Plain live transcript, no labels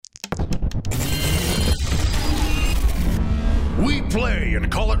We play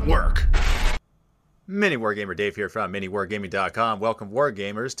and call it work. Mini Wargamer Dave here from miniwargaming.com. Welcome,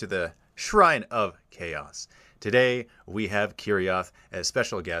 Wargamers, to the Shrine of Chaos. Today, we have Kirioth as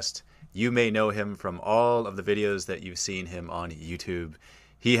special guest. You may know him from all of the videos that you've seen him on YouTube.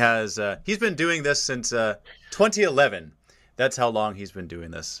 He's been doing this since 2011. That's how long he's been doing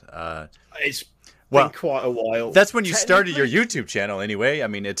this. It's been quite a while. That's when you started your YouTube channel anyway. I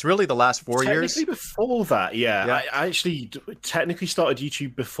mean, it's really the last 4 years. Technically before that, yeah. I actually technically started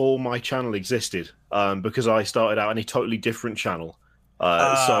YouTube before my channel existed, because I started out on a totally different channel. So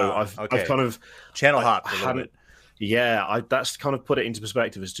I've kind of... Channel hopped a little bit. Yeah, that's kind of put it into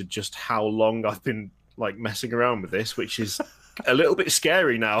perspective as to just how long I've been like messing around with this, which is a little bit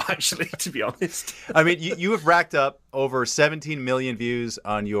scary now, actually, to be honest. I mean, you have racked up over 17 million views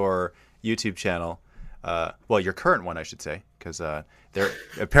on your YouTube channel. Well, your current one, I should say, because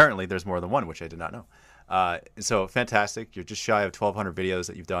apparently there's more than one, which I did not know. So fantastic. You're just shy of 1,200 videos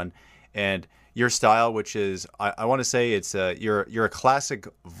that you've done. And your style, which is, I want to say it's you're a classic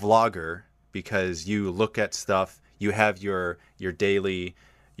vlogger because you look at stuff. You have your daily,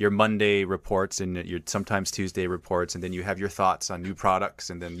 your Monday reports and your sometimes Tuesday reports, and then you have your thoughts on new products,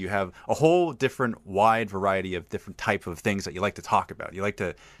 and then you have a whole different wide variety of different type of things that you like to talk about. You like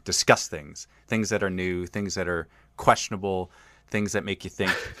to discuss things that are new, things that are questionable, things that make you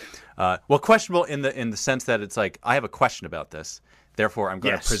think. Well, questionable in the sense that it's like, I have a question about this, therefore I'm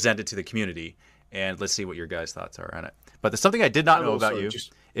going to present it to the community, and let's see what your guys' thoughts are on it. But there's something I did not know about you.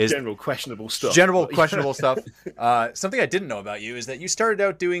 Is general questionable stuff. General questionable stuff. Something I didn't know about you is that you started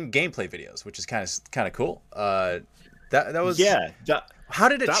out doing gameplay videos, which is kind of cool. That was How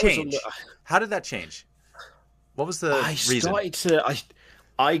did it change? How did that change? What was the reason?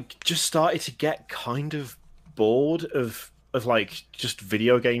 I just started to get kind of bored of like just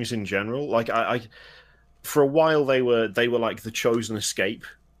video games in general. Like I for a while they were like the chosen escape,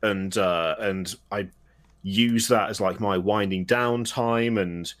 and I use that as like my winding down time.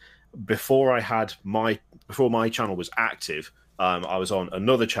 And before my channel was active, I was on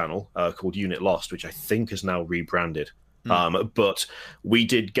another channel called Unit Lost, which I think is now rebranded. But we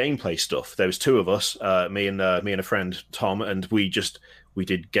did gameplay stuff. There was two of us, me and a friend Tom, and we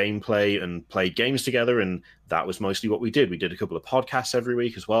did gameplay and played games together, and that was mostly what we did. We did a couple of podcasts every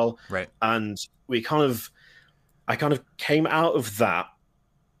week as well. Right. And I kind of came out of that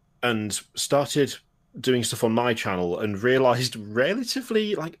and started doing stuff on my channel, and realized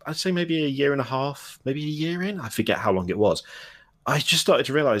relatively, like, I'd say maybe a year and a half, maybe a year in, I forget how long it was, I just started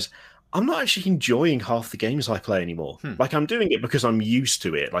to realize I'm not actually enjoying half the games I play anymore. Like, I'm doing it because I'm used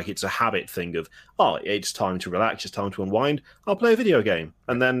to it. Like, it's a habit thing of, it's time to relax, it's time to unwind, I'll play a video game.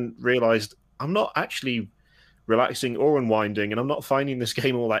 And then realized I'm not actually relaxing or unwinding, and I'm not finding this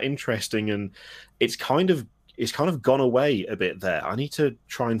game all that interesting, and it's kind of gone away a bit there. I need to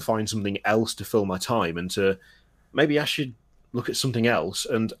try and find something else to fill my time, and maybe I should look at something else.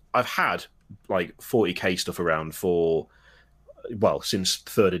 And I've had like 40k stuff around since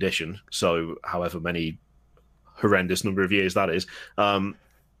 3rd edition, so however many horrendous number of years that is. And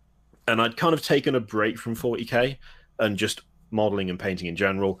I'd kind of taken a break from 40k and just modeling and painting in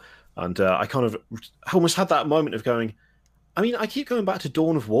general. And I kind of almost had that moment of going, I mean, I keep going back to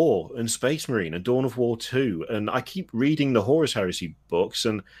Dawn of War and Space Marine and Dawn of War 2, and I keep reading the Horus Heresy books,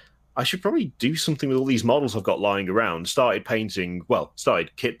 and I should probably do something with all these models I've got lying around. Started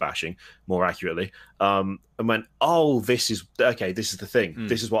kit bashing, more accurately, and went, this is the thing.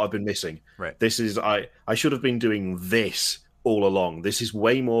 This is what I've been missing. Right. I should have been doing this all along. This is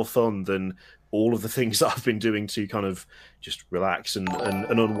way more fun than all of the things that I've been doing to kind of just relax and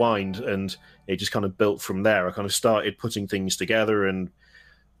unwind. And it just kind of built from there. I kind of started putting things together, and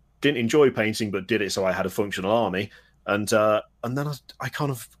didn't enjoy painting, but did it so I had a functional army. And then I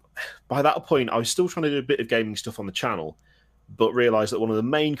kind of, by that point, I was still trying to do a bit of gaming stuff on the channel, but realized that one of the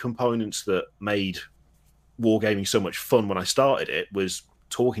main components that made wargaming so much fun when I started it was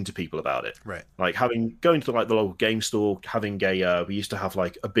talking to people about it. Right. Like going to like the local game store, having we used to have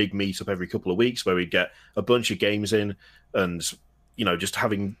like a big meetup every couple of weeks where we'd get a bunch of games in, and just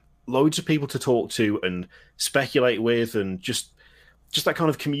having loads of people to talk to and speculate with, and just that kind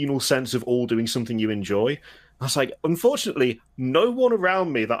of communal sense of all doing something you enjoy. I was like, unfortunately, no one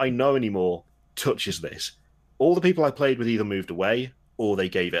around me that I know anymore touches this. All the people I played with either moved away or they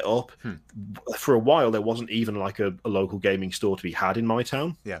gave it up. For a while, there wasn't even like a local gaming store to be had in my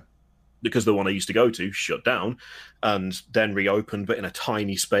town. Yeah. Because the one I used to go to shut down and then reopened, but in a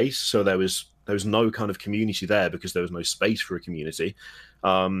tiny space. So there was no kind of community there because there was no space for a community.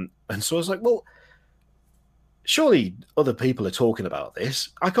 And so I was like, well, surely other people are talking about this.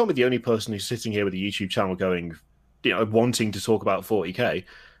 I can't be the only person who's sitting here with a YouTube channel going, wanting to talk about 40k.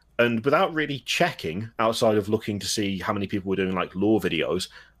 And without really checking, outside of looking to see how many people were doing like lore videos,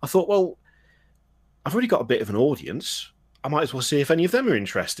 I thought, well, I've already got a bit of an audience. I might as well see if any of them are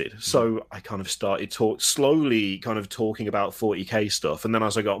interested. So I kind of started slowly kind of talking about 40k stuff. And then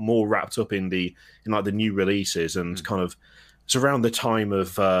as I got more wrapped up in like the new releases and kind of it's around the time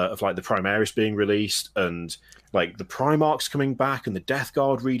of like the Primaris being released and like the Primarchs coming back and the Death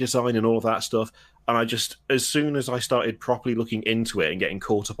Guard redesign and all of that stuff. And I just, as soon as I started properly looking into it and getting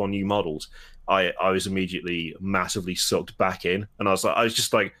caught up on new models, I was immediately massively sucked back in. And I was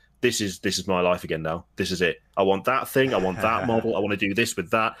just like, this is my life again now. This is it. I want that thing. I want that model. I want to do this with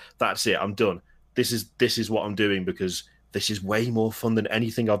that. That's it. I'm done. This is what I'm doing because this is way more fun than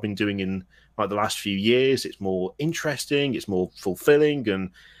anything I've been doing in like the last few years. It's more interesting. It's more fulfilling. And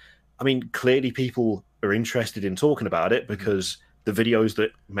I mean, clearly people are interested in talking about it because the videos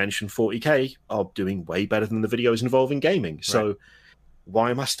that mention 40k are doing way better than the videos involving gaming. Right. So why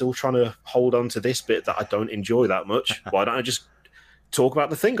am I still trying to hold on to this bit that I don't enjoy that much? Why don't I just talk about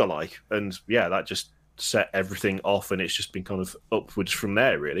the thing I like? And yeah, that just set everything off, and it's just been kind of upwards from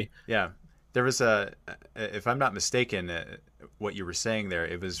there, really. Yeah. There was if I'm not mistaken, what you were saying there,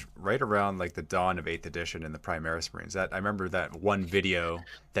 it was right around like the dawn of 8th edition in the Primaris Marines. I remember that one video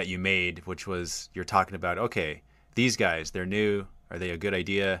that you made, which was you're talking about, okay, these guys, they're new. Are they a good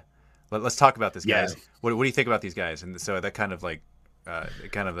idea? Let's talk about this, guys. Yeah. What do you think about these guys? And so that kind of like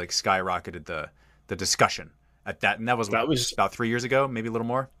skyrocketed the discussion at that. And that was about 3 years ago, maybe a little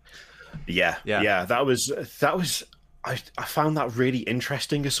more. Yeah. That was. I found that really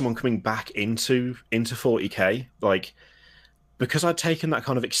interesting as someone coming back into 40k, like because I'd taken that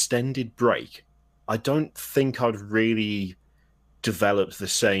kind of extended break. I don't think I'd really developed the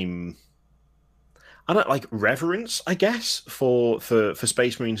same. I don't like reverence, I guess, for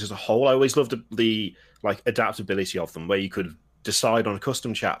Space Marines as a whole. I always loved the like adaptability of them, where you could decide on a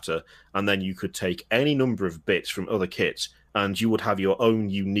custom chapter, and then you could take any number of bits from other kits, and you would have your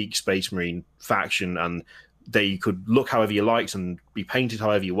own unique Space Marine faction, and they could look however you liked and be painted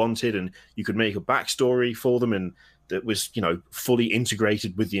however you wanted, and you could make a backstory for them, and that was fully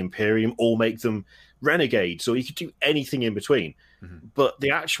integrated with the Imperium, or make them renegades, or you could do anything in between. Mm-hmm. But the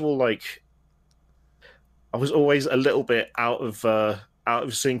actual I was always a little bit out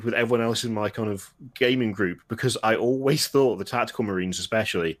of sync with everyone else in my kind of gaming group, because I always thought the Tactical Marines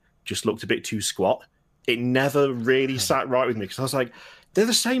especially just looked a bit too squat. It never really sat right with me, because I was like, they're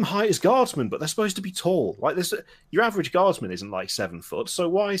the same height as guardsmen, but they're supposed to be tall. Like this, your average guardsman isn't like 7 foot, so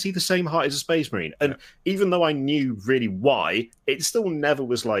why is he the same height as a Space Marine? And even though I knew really why, it still never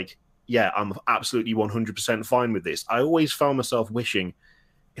was like, yeah, I'm absolutely 100% fine with this. I always found myself wishing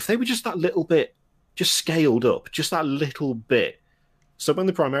if they were just that little bit, just scaled up, just that little bit. So when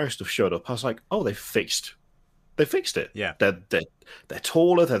the Primaris stuff showed up, I was like, oh, they fixed it. Yeah, they're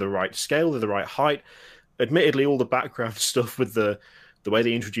taller, they're the right scale, they're the right height. Admittedly, all the background stuff with the way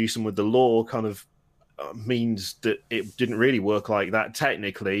they introduce them with the lore kind of means that it didn't really work like that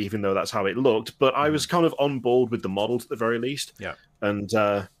technically, even though that's how it looked. But I was kind of on board with the models at the very least. Yeah. And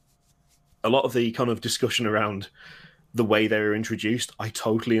a lot of the kind of discussion around the way they were introduced, I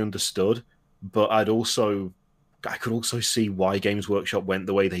totally understood. But I could also see why Games Workshop went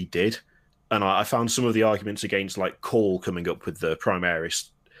the way they did. And I found some of the arguments against like Call coming up with the Primaris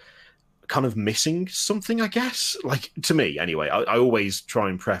kind of missing something, I guess. Like, to me, anyway. I always try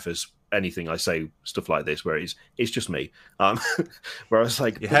and preface anything I say, stuff like this, where it's just me. Where I was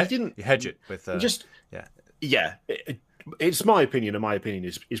like, you hedge it with it's my opinion, and my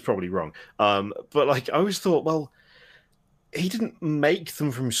opinion is probably wrong. But like, I always thought, well, he didn't make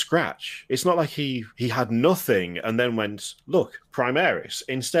them from scratch. It's not like he had nothing and then went, look, Primaris.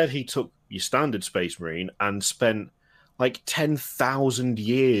 Instead, he took your standard Space Marine and spent like 10,000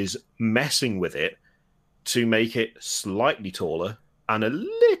 years messing with it to make it slightly taller and a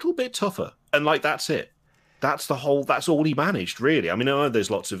little bit tougher. And like, that's it. That's all he managed, really. I mean, I know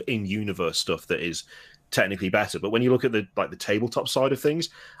there's lots of in-universe stuff that is technically better, but when you look at the tabletop side of things,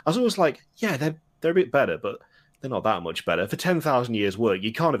 I was always like, yeah, they're a bit better, but they're not that much better. For 10,000 years work,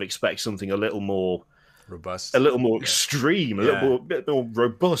 you kind of expect something a little more robust, a little more extreme, a bit more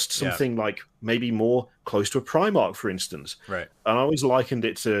robust, something like maybe more close to a Primarch, for instance. Right. And I always likened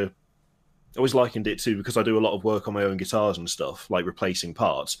it to, because I do a lot of work on my own guitars and stuff, like replacing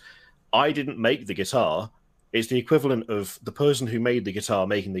parts. I didn't make the guitar. It's the equivalent of the person who made the guitar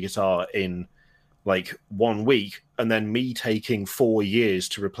making the guitar in like 1 week, and then me taking 4 years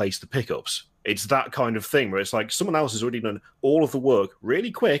to replace the pickups. It's that kind of thing where it's like someone else has already done all of the work really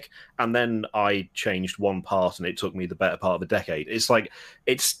quick, and then I changed one part and it took me the better part of a decade. It's like,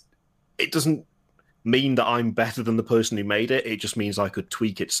 it doesn't mean that I'm better than the person who made it. It just means I could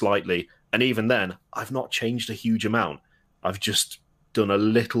tweak it slightly. And even then, I've not changed a huge amount. I've just done a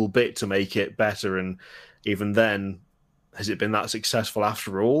little bit to make it better. And even then, has it been that successful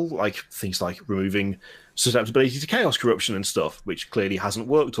after all? Like things like removing susceptibility to chaos corruption and stuff, which clearly hasn't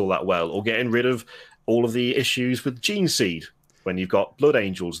worked all that well, or getting rid of all of the issues with Gene Seed when you've got Blood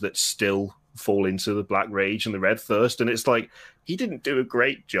Angels that still fall into the Black Rage and the Red Thirst. And it's like, he didn't do a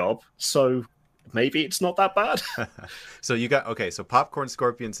great job, so maybe it's not that bad. So you got, okay, so Popcorn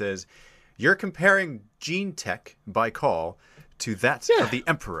Scorpion says, you're comparing Gene Tech by Call to that of the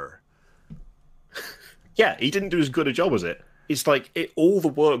Emperor. Yeah, he didn't do as good a job as it. It's like all the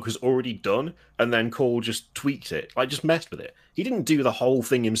work was already done, and then Cole just tweaked it, like just messed with it. He didn't do the whole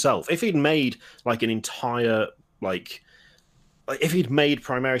thing himself. If he'd made like an entire if he'd made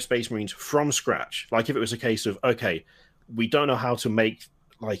Primaris Space Marines from scratch, like if it was a case of, okay, we don't know how to make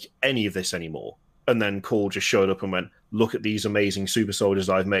like any of this anymore, and then Cole just showed up and went, look at these amazing super soldiers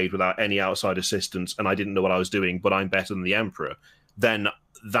I've made without any outside assistance, and I didn't know what I was doing, but I'm better than the Emperor, then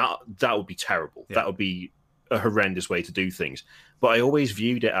that would be terrible. Yeah. That would be a horrendous way to do things. But I always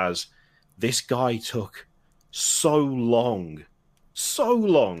viewed it as, this guy took so long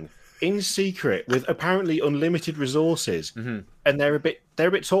in secret with apparently unlimited resources, and they're a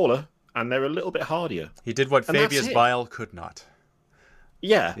bit taller and they're a little bit hardier. He did what Fabius Bile could not.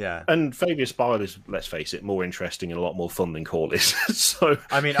 Yeah. And Fabius Bile is, let's face it, more interesting and a lot more fun than Call is. So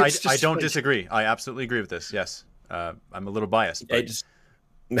I mean, I don't disagree. I absolutely agree with this. Yes, I'm a little biased. But...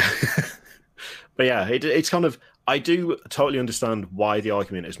 But yeah, it's kind of, I do totally understand why the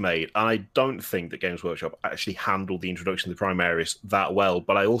argument is made, and I don't think that Games Workshop actually handled the introduction of the Primaris that well,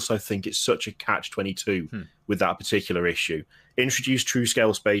 but I also think it's such a catch-22 with that particular issue. Introduce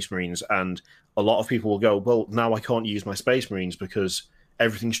true-scale Space Marines, and a lot of people will go, well, now I can't use my Space Marines because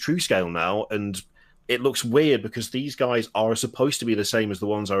everything's true-scale now, and it looks weird because these guys are supposed to be the same as the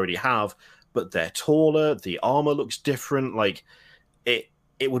ones I already have, but they're taller, the armor looks different, like,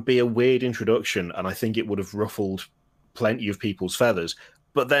 it would be a weird introduction, and I think it would have ruffled plenty of people's feathers.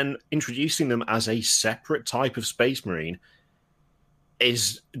 But then introducing them as a separate type of Space Marine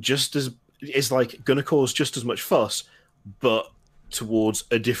is like going to cause just as much fuss, but towards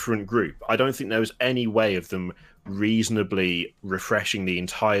a different group. I don't think there was any way of them reasonably refreshing the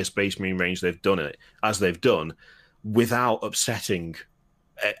entire Space Marine range they've done it as they've done without upsetting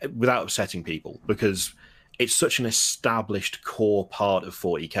people, because it's such an established core part of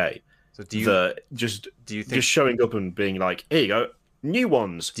 40k. So do you think just showing up and being like, here you go, new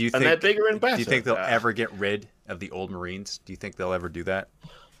ones, and they're bigger and better? Do you think they'll ever get rid of the old Marines? Do you think they'll ever do that?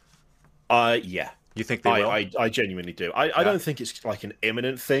 Yeah. You think they will? I genuinely do. I don't think it's like an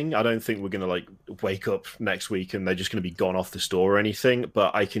imminent thing. I don't think we're going to like wake up next week and they're just going to be gone off the store or anything,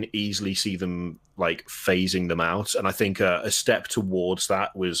 but I can easily see them like phasing them out. And I think a step towards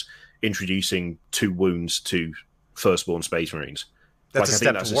that was introducing 2 wounds to Firstborn Space Marines. That's a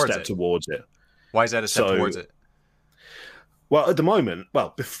step towards it. Why is that a step towards it? Well, at the moment,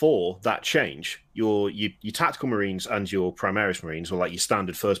 before that change, your tactical Marines and your Primaris Marines, or like your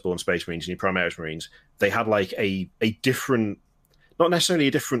standard Firstborn Space Marines and your Primaris Marines, they had like a different, not necessarily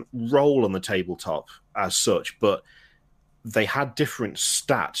a different role on the tabletop as such, but they had different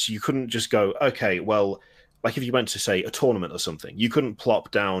stats. You couldn't just go, okay, well, like if you went to, say, a tournament or something, you couldn't plop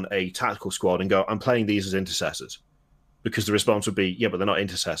down a tactical squad and go, I'm playing these as intercessors. Because the response would be, yeah, but they're not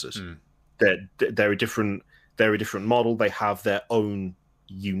intercessors. They're a different model. They have their own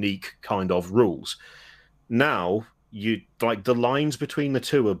unique kind of rules. Now, the lines between the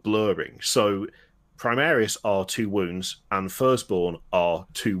two are blurring. So Primaris are 2 wounds and Firstborn are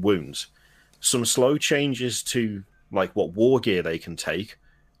 2 wounds. Some slow changes to like what war gear they can take,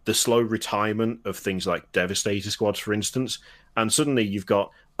 the slow retirement of things like Devastator squads, for instance, and suddenly you've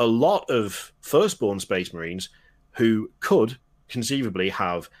got a lot of Firstborn Space Marines who could conceivably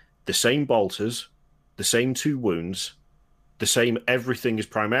have the same bolters, the same 2 wounds, the same everything as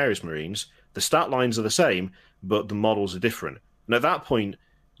Primaris Marines. The stat lines are the same, but the models are different. And at that point,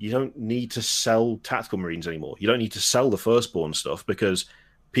 you don't need to sell tactical Marines anymore. You don't need to sell the Firstborn stuff because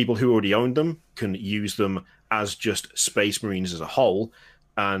people who already own them can use them as just Space Marines as a whole,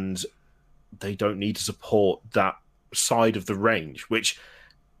 and they don't need to support that side of the range, which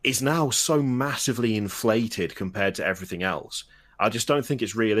is now so massively inflated compared to everything else. I just don't think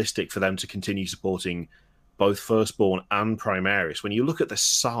it's realistic for them to continue supporting both Firstborn and Primaris. When you look at the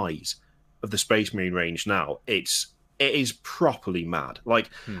size of the Space Marine range now, it is properly mad.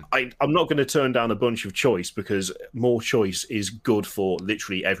 Like, I'm not going to turn down a bunch of choice because more choice is good for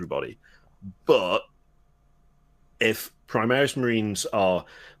literally everybody. But if Primaris Marines are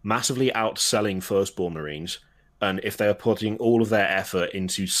massively outselling Firstborn Marines, and if they are putting all of their effort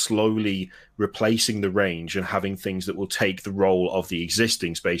into slowly replacing the range and having things that will take the role of the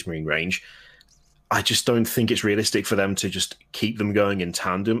existing Space Marine range, I just don't think it's realistic for them to just keep them going in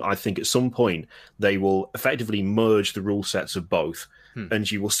tandem. I think at some point they will effectively merge the rule sets of both, and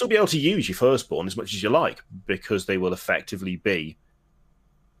you will still be able to use your Firstborn as much as you like, because they will effectively be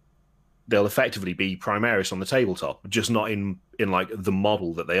Primaris on the tabletop, just not in like the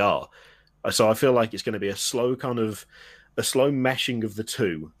model that they are. So I feel like it's going to be a slow meshing of the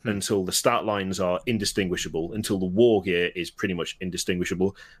two until the stat lines are indistinguishable, until the war gear is pretty much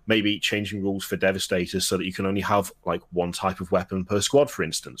indistinguishable. Maybe changing rules for Devastators so that you can only have like one type of weapon per squad, for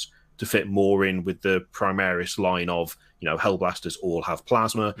instance, to fit more in with the Primaris line of, Hellblasters all have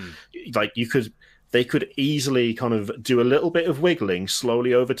plasma. Like they could easily kind of do a little bit of wiggling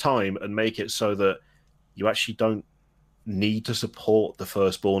slowly over time and make it so that you actually don't need to support the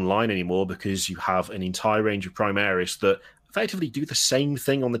Firstborn line anymore, because you have an entire range of Primaris that effectively do the same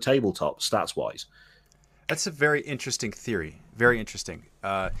thing on the tabletop, stats-wise. That's a very interesting theory. Very interesting.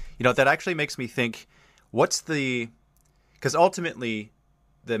 That actually makes me think, because ultimately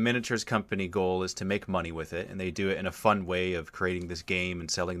the miniatures company goal is to make money with it, and they do it in a fun way of creating this game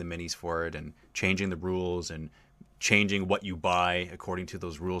and selling the minis for it and changing the rules and changing what you buy according to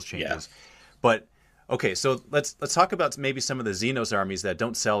those rules changes. Yeah. But okay, so let's talk about maybe some of the Xenos armies that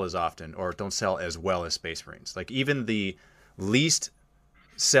don't sell as often or don't sell as well as Space Marines. Like even the least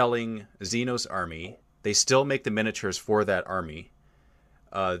selling Xenos army, they still make the miniatures for that army.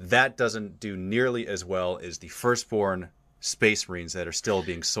 That doesn't do nearly as well as the Firstborn Space Marines that are still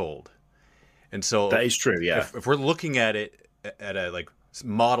being sold. And so that is true, yeah. If we're looking at it at a like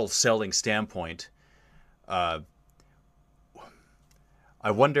model selling standpoint, I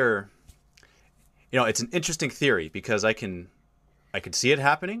wonder, it's an interesting theory, because I can see it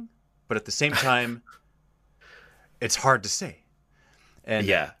happening, but at the same time it's hard to say. And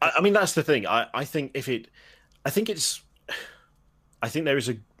yeah, I mean, that's the thing. I think there is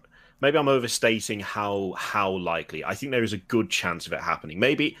a, maybe I'm overstating how likely. I think there is a good chance of it happening.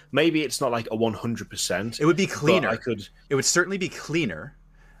 Maybe it's not like a 100%. It would be cleaner. It would certainly be cleaner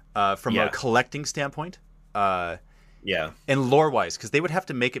from a collecting standpoint. Yeah. And lore-wise, because they would have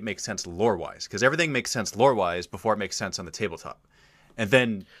to make it make sense lore-wise, because everything makes sense lore-wise before it makes sense on the tabletop. And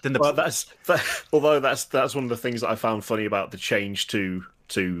then the although that's one of the things that I found funny about the change to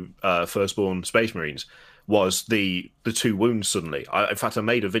Firstborn Space Marines was the 2 wounds suddenly. In fact, I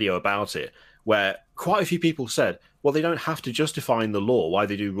made a video about it where quite a few people said, well, they don't have to justify in the lore why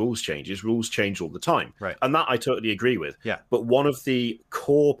they do rules changes. Rules change all the time. Right. And that I totally agree with. Yeah. But one of the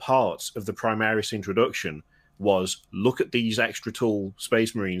core parts of the Primaris introduction was, look at these extra tall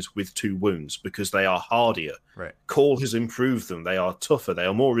Space Marines with 2 wounds, because they are hardier. Right. Call has improved them. They are tougher. They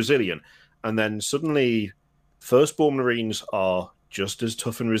are more resilient. And then suddenly Firstborn Marines are just as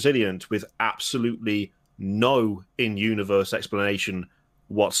tough and resilient with absolutely no in-universe explanation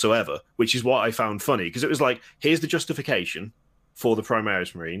whatsoever, which is what I found funny, because it was like, here's the justification for the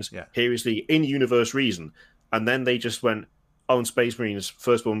Primaris Marines. Yeah. Here is the in-universe reason. And then they just went, oh, and Space Marines,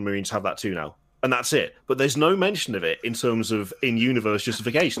 Firstborn Marines have that too now. And that's it. But there's no mention of it in terms of in-universe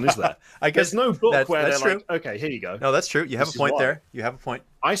justification, is there? I guess there's no book where they're true. like, okay, here you go. No, that's true. You have a point there. You have a point.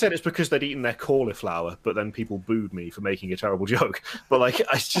 I said it's because they'd eaten their cauliflower, but then people booed me for making a terrible joke. But like,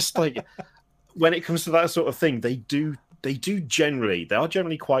 it's just like, when it comes to that sort of thing, they are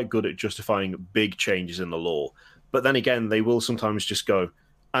generally quite good at justifying big changes in the lore. But then again, they will sometimes just go,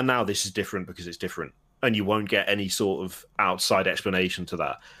 and now this is different because it's different. And you won't get any sort of outside explanation to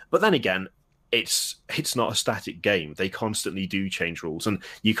that. But then again, it's not a static game. They constantly do change rules, and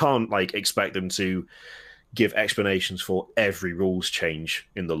you can't like expect them to give explanations for every rules change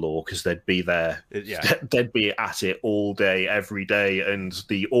in the lore, because they'd be there. Yeah. They'd be at it all day, every day, and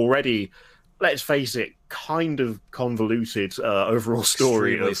the already, let's face it, kind of convoluted overall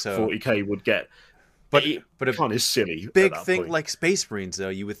story Extremely of so. 40k would get. But it kind of silly. Big thing like Space Marines, though,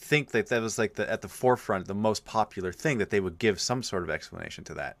 you would think that was like at the forefront, the most popular thing, that they would give some sort of explanation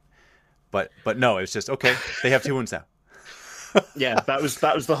to that. But no, it's just, okay, they have 2 wounds now. Yeah, that was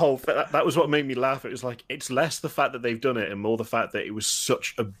the whole. That was what made me laugh. It was like, it's less the fact that they've done it and more the fact that it was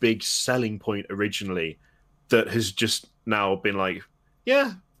such a big selling point originally that has just now been like,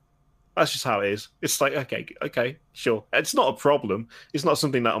 yeah, that's just how it is. It's like, okay, sure. It's not a problem. It's not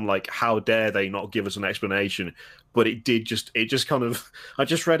something that I'm like, how dare they not give us an explanation? But it just kind of, I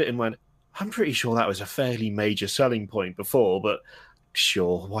just read it and went, I'm pretty sure that was a fairly major selling point before, but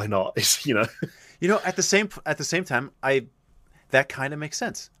sure, why not? It's, at the same time, that kind of makes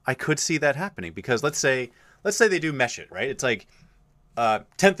sense. I could see that happening, because let's say let's say they do mesh it, right? It's like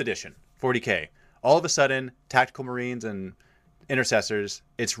 10th edition, 40K. All of a sudden, Tactical Marines and Intercessors,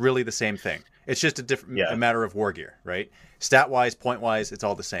 it's really the same thing. It's just a matter of war gear, right? Stat-wise, point-wise, it's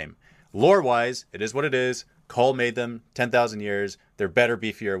all the same. Lore-wise, it is what it is. Cole made them 10,000 years. They're better,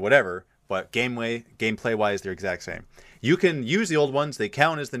 beefier, whatever. But gameplay-wise, they're exact same. You can use the old ones. They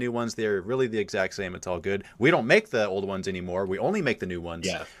count as the new ones. They're really the exact same. It's all good. We don't make the old ones anymore. We only make the new ones.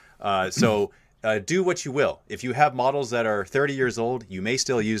 Yeah. So do what you will. If you have models that are 30 years old, you may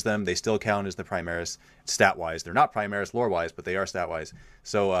still use them. They still count as the Primaris stat-wise. They're not Primaris lore-wise, but they are stat-wise.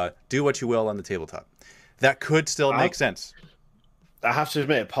 So do what you will on the tabletop. That could still make sense. I have to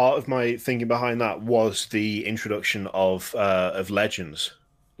admit, part of my thinking behind that was the introduction of legends,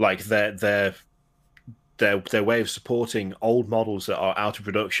 like their way of supporting old models that are out of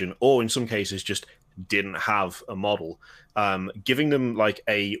production, or in some cases just didn't have a model, giving them like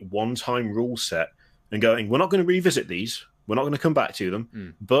a one-time rule set and going, we're not going to revisit these, we're not going to come back to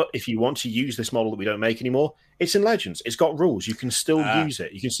them, but if you want to use this model that we don't make anymore, it's in Legends, it's got rules, you can still use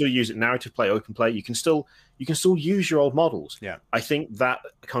it, you can still use it narrative play, open play, you can still use your old models. I think that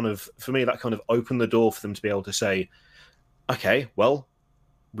kind of, for me, that kind of opened the door for them to be able to say, okay, well,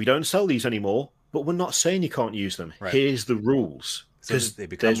 we don't sell these anymore, but we're not saying you can't use them. Here's the rules. Because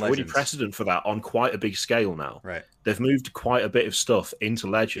there's already precedent for that on quite a big scale now. They've moved quite a bit of stuff into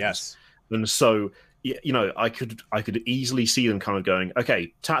Legends. And so, you know, I could easily see them kind of going,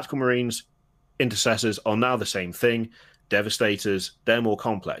 okay, Tactical Marines, Intercessors are now the same thing. Devastators, they're more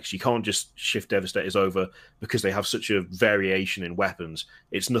complex. You can't just shift Devastators over because they have such a variation in weapons.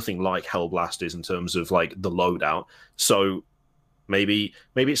 It's nothing like Hellblast is in terms of like the loadout. So maybe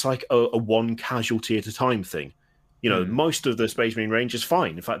it's like a one casualty at a time thing. You know, most of the Space Marine range is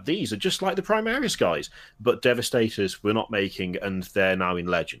fine. In fact, these are just like the Primaris guys. But Devastators we're not making, and they're now in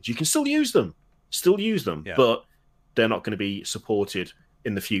Legends. You can still use them. But they're not going to be supported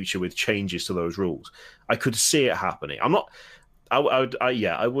in the future with changes to those rules. I could see it happening. I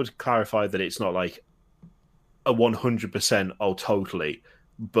would clarify that it's not like a 100% totally,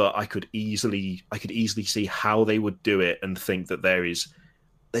 but I could easily see how they would do it and think that there's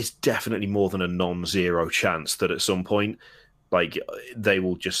definitely more than a non-zero chance that at some point, like, they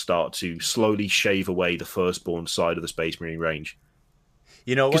will just start to slowly shave away the firstborn side of the Space Marine range.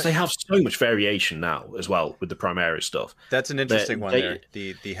 You know, because they have so much variation now as well with the Primaris stuff. That's an interesting one there,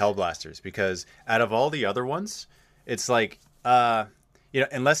 the Hellblasters, because out of all the other ones, it's like, you know,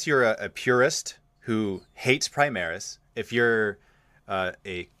 unless you're a purist who hates Primaris, if you're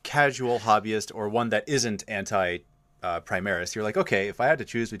a casual hobbyist or one that isn't anti-Primaris, you're like, okay, if I had to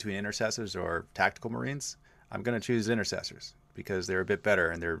choose between Intercessors or Tactical Marines, I'm going to choose Intercessors because they're a bit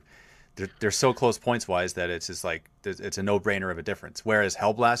better and they're so close points wise that it's just like it's a no-brainer of a difference. Whereas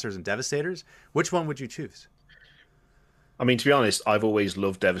Hellblasters and Devastators, which one would you choose? I mean, to be honest, I've always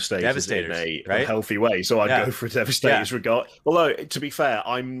loved Devastators in a healthy way, so I'd go for Devastators regard. Although, to be fair,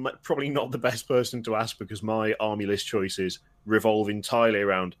 I'm probably not the best person to ask because my army list choices revolve entirely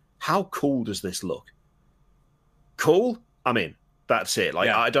around how cool does this look? Cool? I'm in. That's it. Like,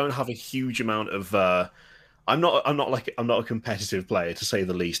 I don't have a huge amount of. I'm not a competitive player, to say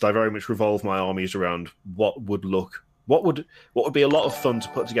the least. I very much revolve my armies around what would be a lot of fun to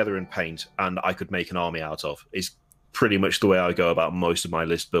put together and paint, and I could make an army out of. Is pretty much the way I go about most of my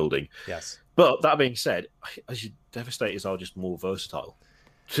list building. Yes. But that being said, Devastators are just more versatile.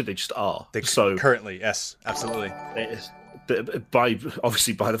 They just are. Currently, yes, absolutely. By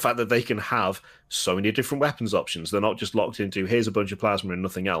the fact that they can have so many different weapons options, they're not just locked into here's a bunch of plasma and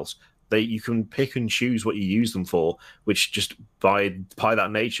nothing else. You can pick and choose what you use them for, which just by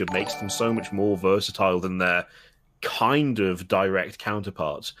that nature makes them so much more versatile than their kind of direct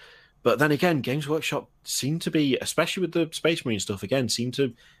counterparts. But then again, Games Workshop seem to be, especially with the Space Marine stuff, seem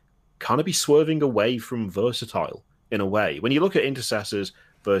to kind of be swerving away from versatile in a way. When you look at Intercessors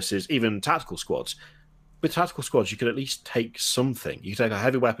versus even Tactical Squads, with Tactical Squads, you can at least take something. You can take a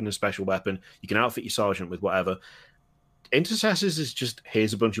heavy weapon and a special weapon. You can outfit your sergeant with whatever. Intercessors is just,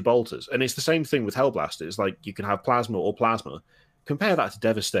 here's a bunch of bolters. And it's the same thing with Hellblasters. Like, you can have plasma or plasma. Compare that to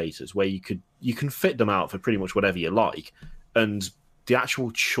Devastators, where you can fit them out for pretty much whatever you like. And the actual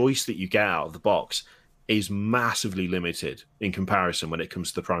choice that you get out of the box is massively limited in comparison when it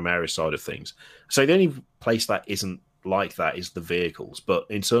comes to the Primaris side of things. So the only place that isn't like that is the vehicles. But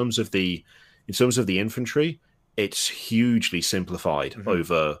in terms of the infantry, it's hugely simplified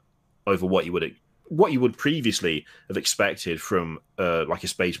over what you would previously have expected from like a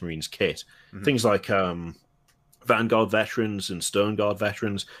Space Marines kit. Things like Vanguard veterans and Stern Guard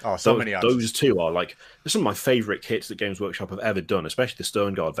veterans. Oh, so many options. Those two are like some of my favorite kits that Games Workshop have ever done, especially the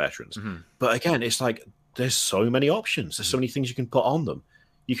Stern Guard veterans. But again, it's like there's so many options. There's so many things you can put on them.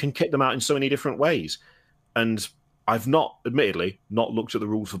 You can kit them out in so many different ways. And I've not, admittedly, not looked at the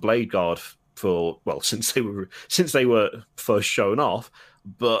rules for Blade Guard for, well, since they were first shown off,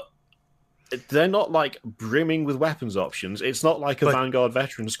 but they're not like brimming with weapons options. It's not like a Vanguard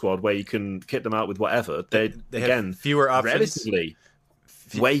veteran squad where you can kit them out with whatever. They again, have fewer options. Relatively,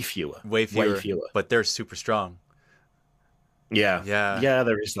 way fewer. But they're super strong. Yeah,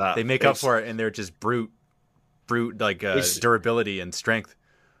 there is that. They make up for it, and they're just brute like durability and strength.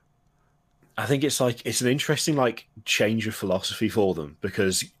 I think it's an interesting like change of philosophy for them,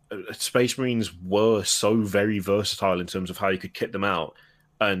 because Space Marines were so very versatile in terms of how you could kit them out,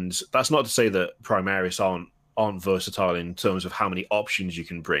 and that's not to say that Primaris aren't versatile in terms of how many options you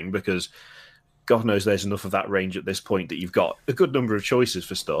can bring, because God knows there's enough of that range at this point that you've got a good number of choices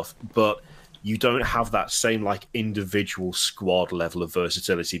for stuff, but you don't have that same like individual squad level of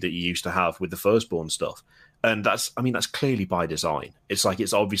versatility that you used to have with the Firstborn stuff. And that's clearly by design. It's like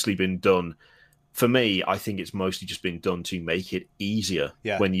it's obviously been done. For me, I think it's mostly just been done to make it easier.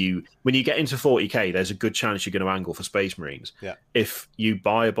 Yeah. When you get into 40k, there's a good chance you're going to angle for Space Marines. Yeah. If you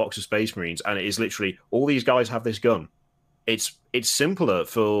buy a box of Space Marines and it is literally all these guys have this gun, it's simpler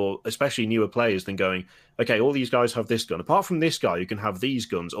for especially newer players than going, okay, all these guys have this gun. Apart from this guy who can have these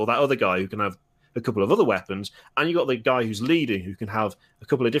guns, or that other guy who can have a couple of other weapons, and you got the guy who's leading who can have a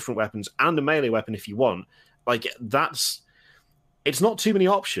couple of different weapons and a melee weapon if you want. Like it's not too many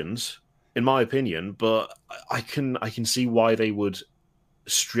options, in my opinion, but I can see why they would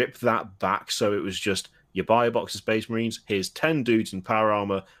strip that back. So it was just, you buy a box of Space Marines, here's 10 dudes in power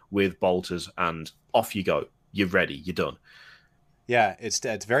armor with bolters, and off you go. You're ready. You're done. Yeah,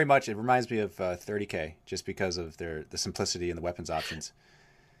 it's very much. It reminds me of 30k, just because of the simplicity and the weapons options.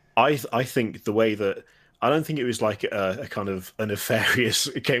 I think the way that, I don't think it was like a kind of a nefarious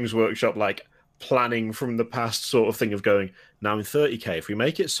Games Workshop like planning from the past sort of thing of going, now in 30k, if we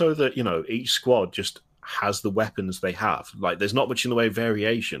make it so that, you know, each squad just has the weapons they have, like there's not much in the way of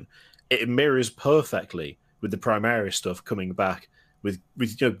variation, it mirrors perfectly with the Primaris stuff coming back with you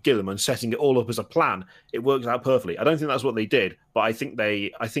know, Gilliam and setting it all up as a plan. It works out perfectly. I don't think that's what they did, but I think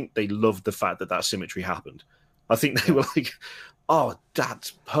they loved the fact that symmetry happened. I think they were like, oh,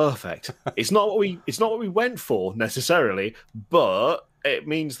 that's perfect. It's not what we went for necessarily, but it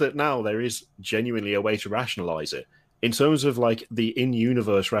means that now there is genuinely a way to rationalize it. In terms of like the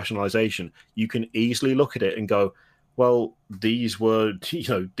in-universe rationalization, you can easily look at it and go, well, these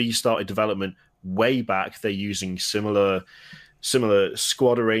started development way back. They're using similar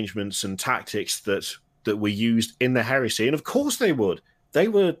squad arrangements and tactics that were used in the Heresy, and of course they would. They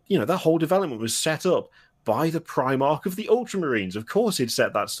were, you know, that whole development was set up by the Primarch of the Ultramarines. Of course he'd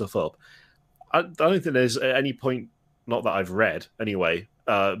set that stuff up. I don't think there's at any point, not that I've read anyway,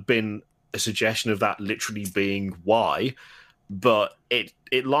 been a suggestion of that literally being why, but it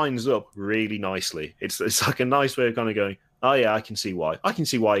lines up really nicely. It's like a nice way of kind of going, oh yeah, I can see why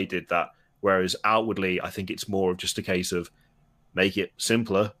he did that. Whereas outwardly, I think it's more of just a case of make it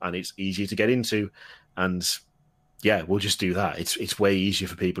simpler and it's easier to get into, and yeah, we'll just do that. It's way easier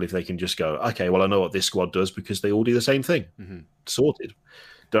for people if they can just go, okay, well, I know what this squad does because they all do the same thing. Mm-hmm. Sorted.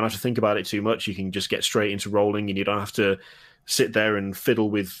 Don't have to think about it too much. You can just get straight into rolling, and you don't have to sit there and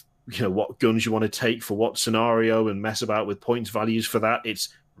fiddle with, you know, what guns you want to take for what scenario and mess about with points values for that. It's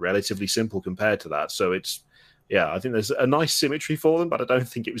relatively simple compared to that. So I think there's a nice symmetry for them, but I don't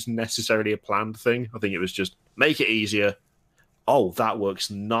think it was necessarily a planned thing. I think it was just make it easier. Oh, that works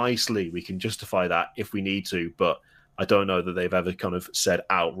nicely. We can justify that if we need to, but I don't know that they've ever kind of said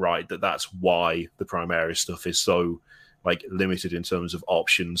outright that that's why the Primaris stuff is so like limited in terms of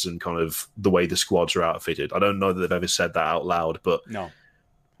options and kind of the way the squads are outfitted. I don't know that they've ever said that out loud, but no,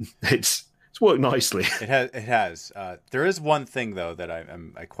 it's worked nicely. It has. There is one thing though that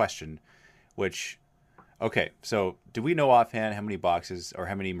I question, which, okay, so do we know offhand how many boxes or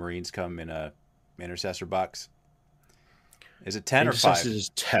how many Marines come in a Intercessor box? Is it 10 or 5? Intercessor is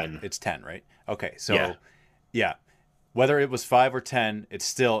 10. It's 10, right? Okay, so yeah. Whether it was 5 or 10,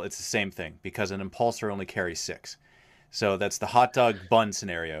 it's the same thing, because an Impulsor only carries 6. So that's the hot dog bun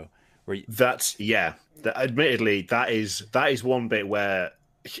scenario. Admittedly, that is one bit where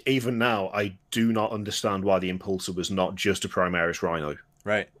even now I do not understand why the Impulsor was not just a Primaris Rhino.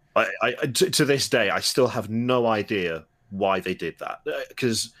 Right. To this day, I still have no idea why they did that.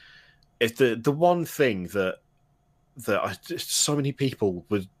 Because if the one thing that so many people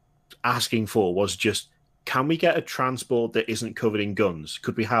were asking for was just, can we get a transport that isn't covered in guns?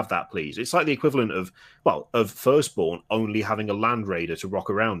 Could we have that, please? It's like the equivalent of Firstborn only having a Land Raider to rock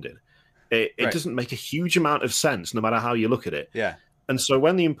around in. It doesn't make a huge amount of sense, no matter how you look at it. Yeah. And so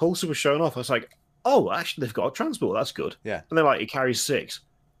when the Impulsor was shown off, I was like, oh, actually, they've got a transport. That's good. Yeah. And they're like, it carries 6.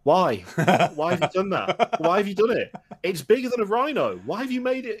 Why? Why have you done that? Why have you done it? It's bigger than a Rhino. Why have you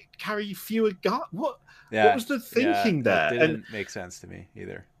made it carry fewer guards? What was the thinking there? It didn't make sense to me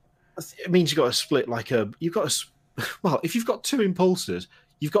either. It means you've got to split well, if you've got 2 impulsors,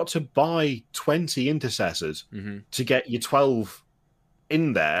 you've got to buy 20 intercessors to get your 12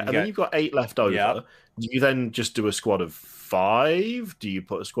 in there, then you've got 8 left over. Yep. Do you then just do a squad of 5? Do you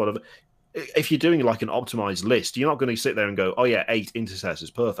put a squad of... If you're doing like an optimized list, you're not going to sit there and go, oh yeah, 8 intercessors,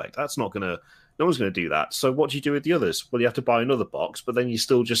 perfect. That's not going to... No one's going to do that. So what do you do with the others? Well, you have to buy another box, but then you're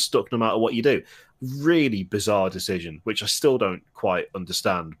still just stuck no matter what you do. Really bizarre decision, which I still don't quite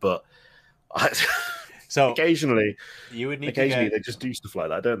understand, but... So occasionally they just do stuff like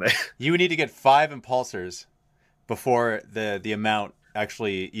that, don't they? You would need to get 5 impulsors before the amount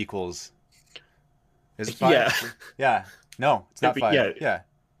actually equals. Is it 5? Yeah. Yeah. No, it's not 5. Yeah.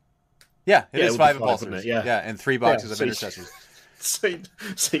 It is 5 impulsors. Yeah, and 3 boxes of intercessors. So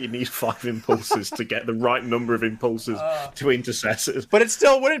you need 5 impulses to get the right number of impulses to intercessors. But it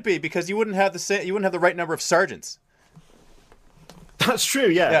still wouldn't be, because you wouldn't have the right number of sergeants. That's true,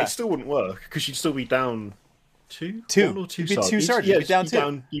 yeah. It still wouldn't work, because you'd still be down 2? 2. 1 or 2 You'd be sergeants. 2 sergeants. Yeah, you'd be down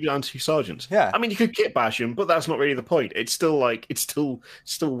 2. You'd be down 2 sergeants. Yeah. I mean, you could kit bash him, but that's not really the point. It's still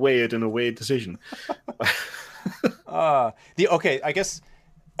still weird and a weird decision. I guess...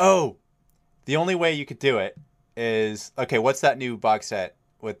 Oh, the only way you could do it is... Okay, what's that new box set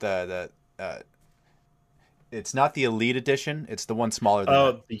with the it's not the Elite Edition, it's the one smaller than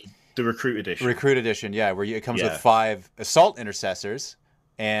that. The Recruit Edition. Recruit Edition, yeah, where it comes with 5 Assault Intercessors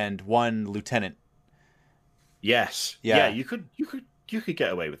and 1 Lieutenant. Yes. Yeah, you could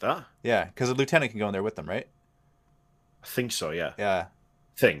get away with that. Yeah, because a Lieutenant can go in there with them, right? I think so, yeah. Yeah.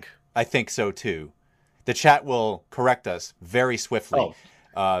 I think so, too. The chat will correct us very swiftly.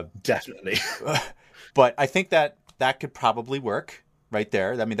 Oh, definitely. But I think that could probably work right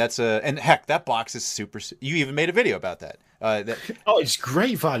there. I mean, and heck, that box is super... You even made a video about that. It's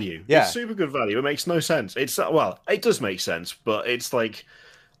great value. Yeah. It's super good value. It makes no sense. It does make sense, but it's like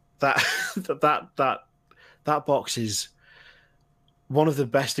that that box is one of the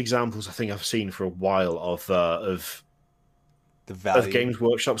best examples I think I've seen for a while of the value of Games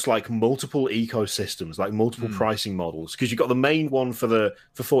Workshop's like multiple ecosystems, like multiple pricing models. Because you've got the main one for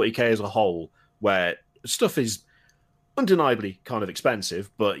 40k as a whole, where stuff is undeniably kind of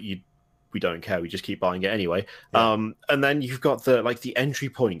expensive, but we don't care. We just keep buying it anyway. Yeah. And then you've got the entry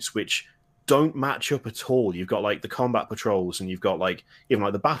points, which don't match up at all. You've got like the combat patrols, and you've got like even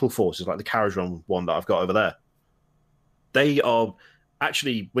like the battle forces, like the Carriage one that I've got over there. They are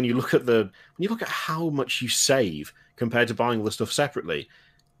actually, when you look at how much you save compared to buying all the stuff separately,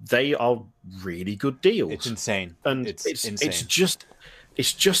 they are really good deals. It's insane. And it's insane.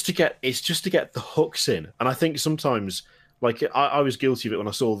 It's just to get the hooks in. And I think sometimes, like, I was guilty of it when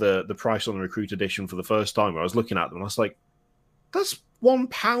I saw the price on the Recruit Edition for the first time, where I was looking at them and I was like, that's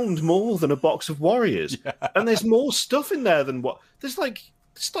 £1 more than a box of Warriors. Yeah. And there's more stuff in there than it's like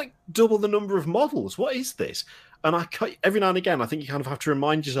double the number of models. What is this? And every now and again, I think you kind of have to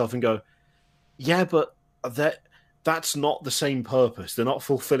remind yourself and go, yeah, but that's not the same purpose. They're not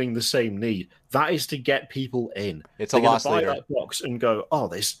fulfilling the same need. That is to get people in. It's a loss leader. Buy that box and go,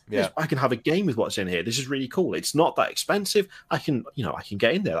 oh, I can have a game with what's in here. This is really cool. It's not that expensive. I can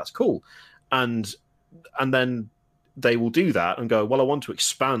get in there. That's cool. And then they will do that and go, well, I want to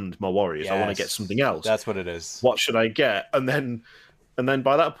expand my Warriors. Yes. I want to get something else. That's what it is. What should I get? And then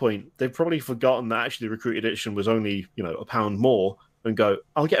by that point, they've probably forgotten that actually the Recruit Edition was only, £1 more, and go,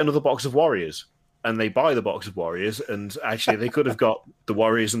 I'll get another box of Warriors. And they buy the box of Warriors, and actually they could have got the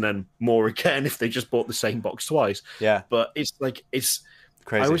Warriors and then more again if they just bought the same box twice. Yeah. But it's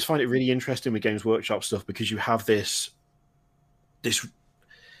crazy. I always find it really interesting with Games Workshop stuff, because you have this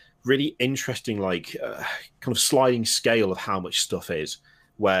really interesting kind of sliding scale of how much stuff is,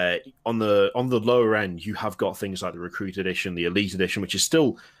 where on the lower end you have got things like the Recruit Edition, the Elite Edition, which is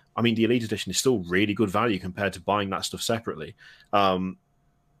still, I mean, the Elite Edition is still really good value compared to buying that stuff separately.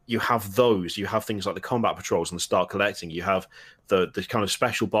 You have those. You have things like the combat patrols and the start collecting. You have the kind of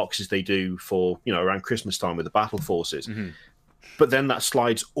special boxes they do for around Christmas time with the battle forces. Mm-hmm. But then that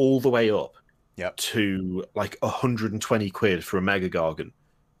slides all the way up to like 120 quid for a Mega Gargant,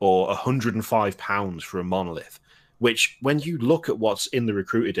 or £105 for a Monolith. Which, when you look at what's in the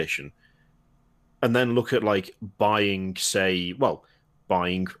Recruit Edition, and then look at like buying a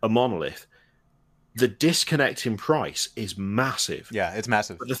Monolith, the disconnect in price is massive. Yeah, it's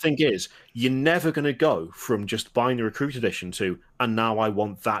massive. But the thing is, you're never going to go from just buying the Recruit Edition to, and now I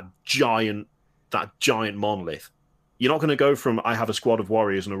want that giant Monolith. You're not going to go from, I have a squad of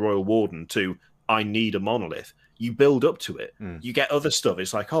Warriors and a Royal Warden, to, I need a monolith. You build up to it. Mm. You get other stuff.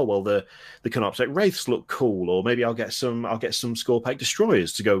 It's like, oh well, the Canoptek Wraiths look cool, or maybe I'll get some Scorpack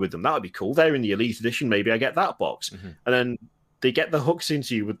Destroyers to go with them. That would be cool. They're in the Elite Edition. Maybe I get that box, and then they get the hooks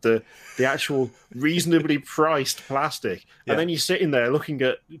into you with the actual reasonably priced plastic, and then you're sitting there looking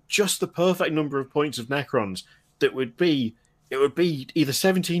at just the perfect number of points of Necrons that would be. It would be either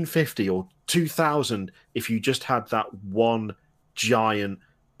 1750 or 2000 if you just had that one giant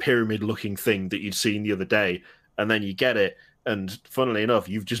pyramid-looking thing that you'd seen the other day, and then you get it, and funnily enough,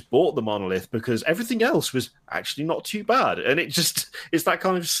 you've just bought the monolith because everything else was actually not too bad, and it's that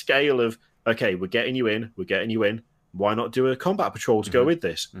kind of scale of, okay, we're getting you in, why not do a combat patrol to go with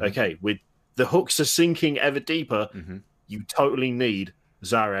this? Okay, with the hooks are sinking ever deeper, you totally need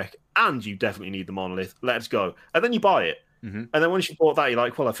Zarek, and you definitely need the monolith, let's go. And then you buy it. And then once you bought that, you're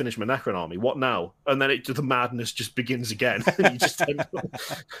like, well, I finished my Necron army. What now? And then the madness just begins again. And you just end up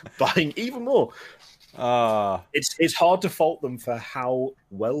buying even more. It's hard to fault them for how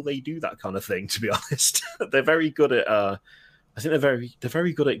well they do that kind of thing, to be honest. They're very good at I think they're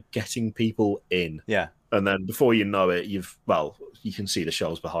very good at getting people in. Yeah. And then before you know it, you can see the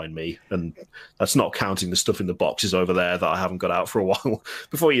shelves behind me, and that's not counting the stuff in the boxes over there that I haven't got out for a while.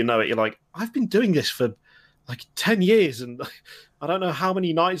 Before you know it, you're like, I've been doing this for like 10 years, and I don't know how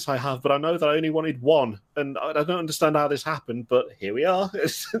many nights I have, but I know that I only wanted one, and I don't understand how this happened, but here we are.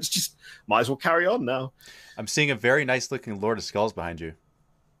 It's just, might as well carry on now. I'm seeing a very nice looking Lord of Skulls behind you.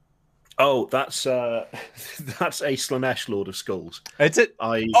 Oh, that's a Slanesh Lord of Skulls. It's it.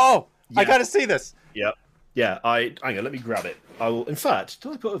 I gotta see this. Yeah. Hang on, let me grab it. I will. In fact,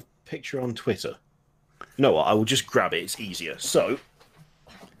 did I put a picture on Twitter? You know what? I will just grab it. It's easier. So,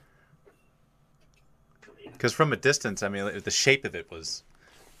 because from a distance, I mean, the shape of it was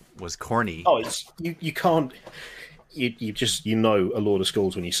corny. Oh, it's you can't. You just a Lord of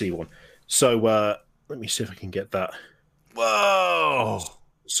Skulls when you see one. So let me see if I can get that. Whoa!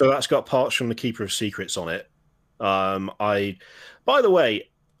 So that's got parts from the Keeper of Secrets on it. By the way,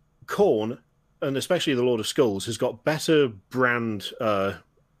 Khorne, and especially the Lord of Skulls, has got better brand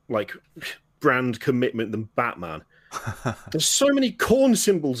commitment than Batman. There's so many Khorne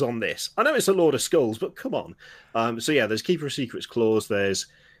symbols on this. I know it's a Lord of Skulls, but come on. So yeah, there's Keeper of Secrets claws. There's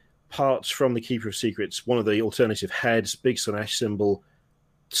parts from the Keeper of Secrets, one of the alternative heads, big Slanesh symbol,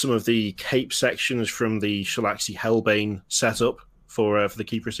 some of the cape sections from the Shalaxi Hellbane setup for the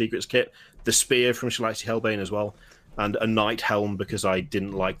Keeper of Secrets kit, the spear from Shalaxi Hellbane as well, and a knight helm because I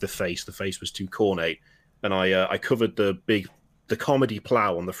didn't like the face. The face was too cornate, and I covered the comedy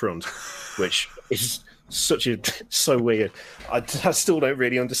plow on the front, which is so weird. I still don't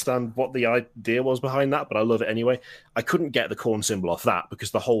really understand what the idea was behind that, but I love it anyway. I couldn't get the Khorne symbol off that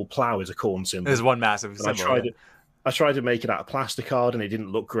because the whole plow is a Khorne symbol. There's one massive symbol. I tried to make it out of plasticard and it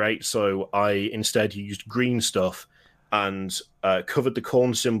didn't look great, so I instead used green stuff and covered the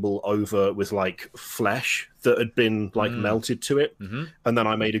Khorne symbol over with like flesh that had been like melted to it, and then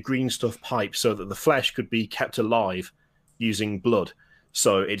I made a green stuff pipe so that the flesh could be kept alive using blood.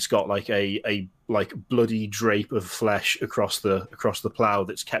 So it's got like a bloody drape of flesh across the plow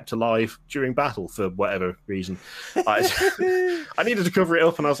that's kept alive during battle for whatever reason. I needed to cover it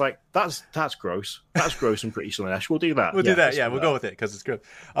up, and I was like, "That's gross. That's gross and pretty Slanesh. We'll do that. We'll do that. Yeah, we'll go with it because it's good.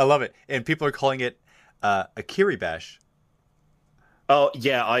 I love it, and people are calling it a Kiribash. Oh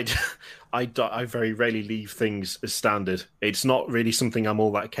yeah, I very rarely leave things as standard. It's not really something I'm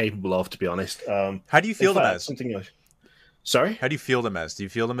all that capable of, to be honest. How do you feel them as? Sorry? How do you feel them as? Do you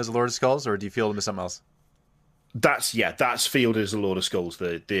feel them as a Lord of Skulls, or do you feel them as something else? That's fielded as a Lord of Skulls.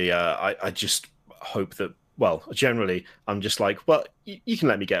 I just hope that, well, generally, I'm just like, well, you can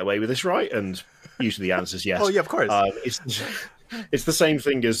let me get away with this, right? And usually the answer is yes. Oh, yeah, of course. It's the same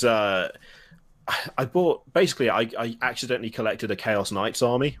thing as I bought, basically, I accidentally collected a Chaos Knights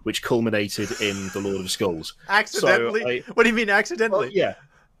army, which culminated in the Lord of Skulls. Accidentally? What do you mean accidentally? Well, yeah.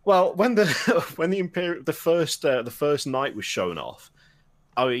 Well, when the first night was shown off,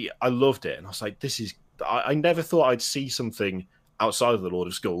 I loved it, and I was like, "This is." I never thought I'd see something outside of the Lord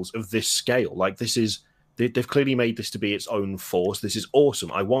of Skulls of this scale. Like this is, they've clearly made this to be its own force. This is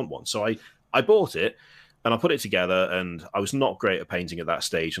awesome. I want one, so I bought it, and I put it together. And I was not great at painting at that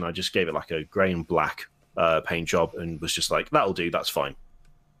stage, and I just gave it like a grey and black paint job, and was just like, "That'll do. That's fine,"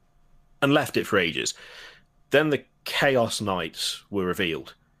 and left it for ages. Then the Chaos Knights were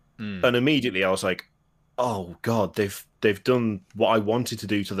revealed. And immediately I was like, "Oh God, they've done what I wanted to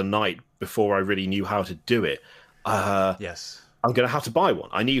do to the knight before I really knew how to do it." Yes, I'm going to have to buy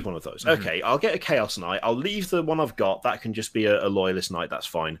one. I need one of those. Okay, I'll get a Chaos Knight. I'll leave the one I've got. That can just be a Loyalist Knight. That's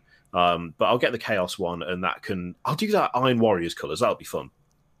fine. But I'll get the Chaos one, and I'll do that Iron Warriors colours. That'll be fun.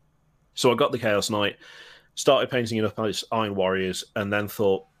 So I got the Chaos Knight, started painting it up as Iron Warriors, and then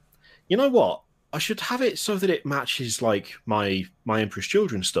thought, you know what? I should have it so that it matches like my Emperor's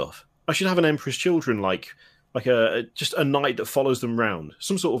Children stuff. I should have an Emperor's Children like a just a knight that follows them round,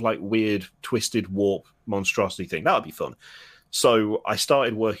 some sort of like weird twisted warp monstrosity thing. That would be fun. So I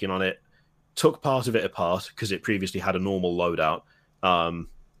started working on it, took part of it apart because it previously had a normal loadout,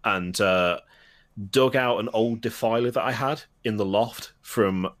 and dug out an old Defiler that I had in the loft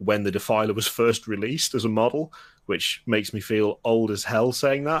from when the Defiler was first released as a model, which makes me feel old as hell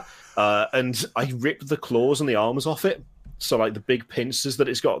saying that. And I ripped the claws and the armors off it. So like the big pincers that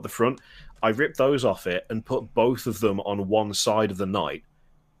it's got at the front, I ripped those off it and put both of them on one side of the knight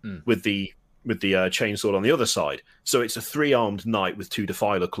with the chainsword on the other side. So it's a 3-armed knight with 2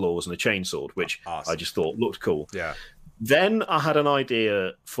 Defiler claws and a chainsword, which awesome. I just thought looked cool. Yeah. Then I had an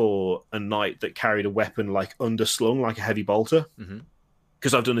idea for a knight that carried a weapon like underslung, like a heavy bolter.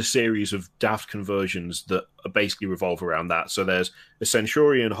 Because I've done a series of daft conversions that basically revolve around that. So there's a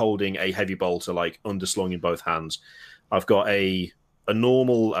Centurion holding a heavy bolter, like underslung in both hands. I've got a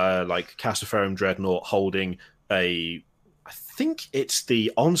normal like Cassiferum Dreadnought holding I think it's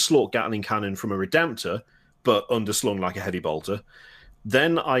the Onslaught Gatling Cannon from a Redemptor, but underslung like a heavy bolter.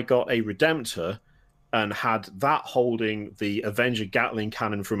 Then I got a Redemptor and had that holding the Avenger Gatling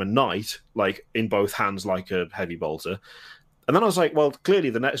Cannon from a Knight, like in both hands like a heavy bolter. And then I was like, well, clearly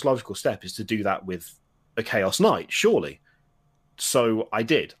the next logical step is to do that with a Chaos Knight, surely. So I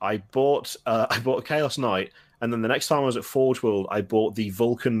did. I bought a Chaos Knight, and then the next time I was at Forge World, I bought the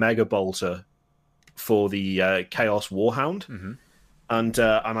Vulcan Mega Bolter for the Chaos Warhound. And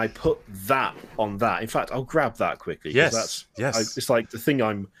I put that on that. In fact, I'll grab that quickly. Yes. It's like the thing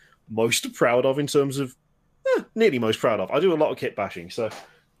I'm most proud of in terms of, nearly most proud of. I do a lot of kit bashing, so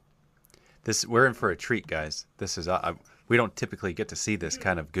we're in for a treat, guys. This is we don't typically get to see this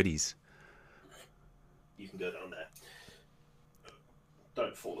kind of goodies. You can go down there.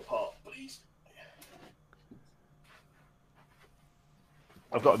 Don't fall apart, please.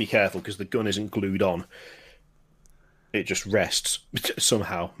 I've got to be careful because the gun isn't glued on. It just rests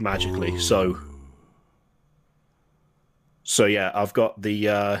somehow magically. Ooh. So yeah, I've got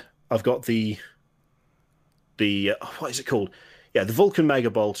the what is it called? Yeah, the Vulcan Mega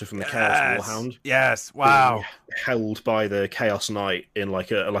Bolter from the Chaos Warhound. Yes, wow. Held by the Chaos Knight in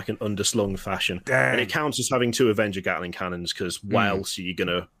like an underslung fashion. Dang. And it counts as having 2 Avenger Gatling cannons because what else are you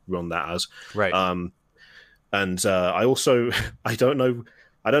gonna run that as? Right. And I also I don't know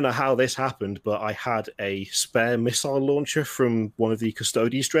how this happened, but I had a spare missile launcher from one of the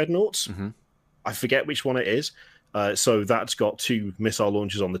Custodes dreadnoughts. I forget which one it is. So that's got 2 missile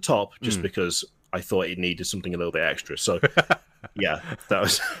launchers on the top, just because I thought it needed something a little bit extra. So yeah, that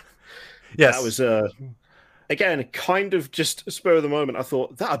was yes. That was again kind of just a spur of the moment. I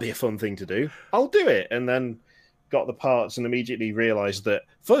thought that'd be a fun thing to do. I'll do it, and then got the parts and immediately realized that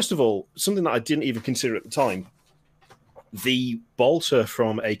first of all, something that I didn't even consider at the time. The bolter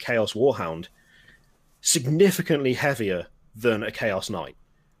from a Chaos Warhound, significantly heavier than a Chaos Knight.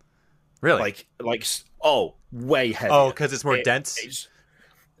 Really? Way heavier. Oh, because it's more dense?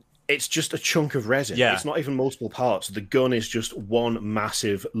 It's just a chunk of resin. Yeah. It's not even multiple parts. The gun is just one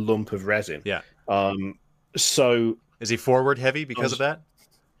massive lump of resin. Yeah. So... Is he forward heavy because of that?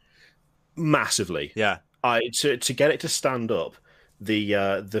 Massively. Yeah. To get it to stand up,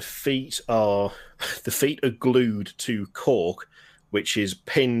 the feet are glued to cork, which is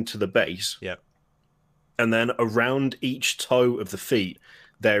pinned to the base. Yeah. And then around each toe of the feet,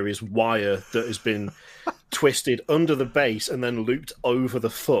 there is wire that has been twisted under the base and then looped over the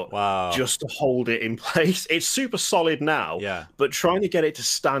foot. Wow. Just to hold it in place. It's super solid now, but trying to get it to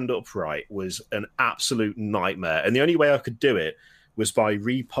stand upright was an absolute nightmare. And the only way I could do it was by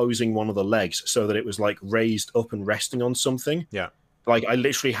reposing one of the legs so that it was like raised up and resting on something. Yeah. Like I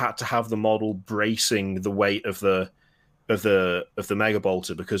literally had to have the model bracing the weight of the Mega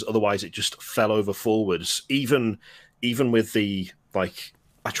Bolter because otherwise it just fell over forwards. Even with the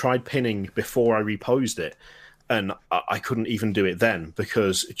I tried pinning before I reposed it, and I couldn't even do it then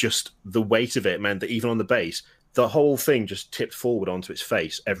because just the weight of it meant that even on the base, the whole thing just tipped forward onto its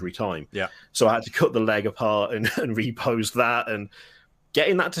face every time. Yeah. So I had to cut the leg apart and repose that, and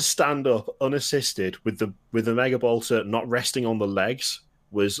getting that to stand up unassisted with the Mega Bolter not resting on the legs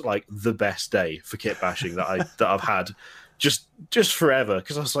was like the best day for kit bashing that I've had just forever.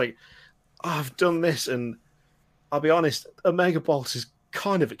 Because I was like, I've done this, and I'll be honest, a Mega Bolt is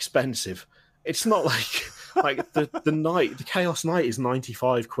kind of expensive. It's not like the Chaos Knight is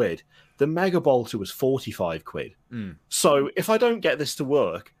 95 quid. The Mega Bolter was 45 quid. So if I don't get this to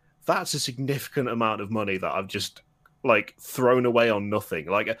work, that's a significant amount of money that I've just like thrown away on nothing.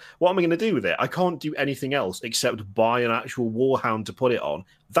 Like, what am I going to do with it? I can't do anything else except buy an actual Warhound to put it on.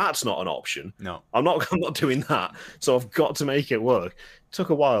 That's not an option. No. I'm not doing that. So I've got to make it work. It took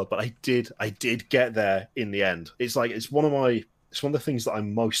a while, but I did get there in the end. It's one of the things that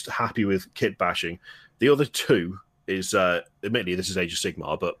I'm most happy with kit bashing. The other two is admittedly this is Age of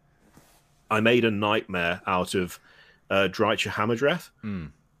Sigmar, but I made a nightmare out of Dreicher Hammerdreth.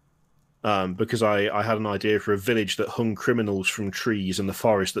 Because I had an idea for a village that hung criminals from trees in the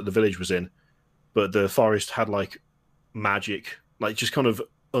forest that the village was in, but the forest had like magic, like just kind of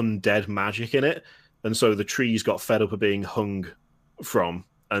undead magic in it, and so the trees got fed up of being hung from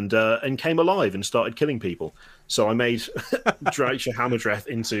and came alive and started killing people. So I made Dreicher Hammerdreth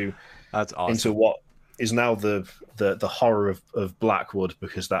into what is now the horror of Blackwood,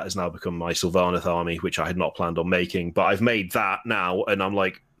 because that has now become my Sylvaneth army, which I had not planned on making, but I've made that now, and I'm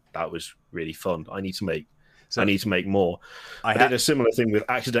like, that was really fun. I need to make more. I did a similar thing with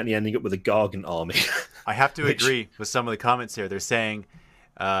accidentally ending up with a Gargant army. I have to agree with some of the comments here. They're saying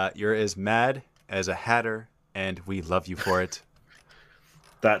you're as mad as a hatter, and we love you for it.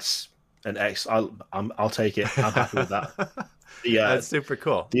 That's an X. I'll take it. I'm happy with that. That's super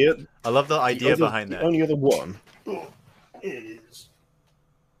cool. I love the idea behind that. The only other one is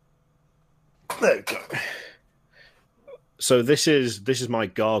there we go. So this is my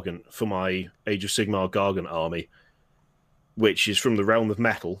Gargant for my Age of Sigmar Gargant army, which is from the Realm of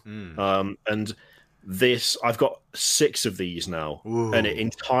Metal. And this, I've got 6 of these now. Ooh. And it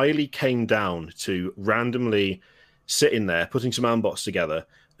entirely came down to randomly sitting there, putting some ambots together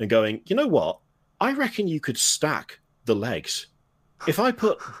and going, you know what? I reckon you could stack the legs. If I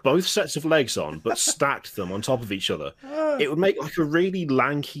put both sets of legs on, but stacked them on top of each other, it would make like a really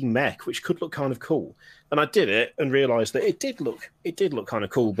lanky mech, which could look kind of cool. And I did it and realised that it did look kind of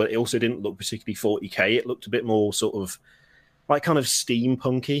cool, but it also didn't look particularly 40k. It looked a bit more sort of like kind of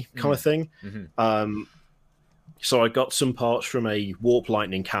steampunky kind of thing. Mm-hmm. So I got some parts from a Warp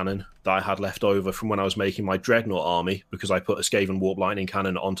Lightning cannon that I had left over from when I was making my Dreadnought army, because I put a Skaven Warp Lightning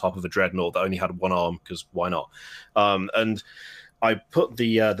cannon on top of a Dreadnought that only had one arm, because why not? And I put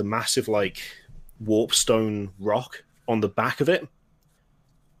the massive like Warpstone rock on the back of it,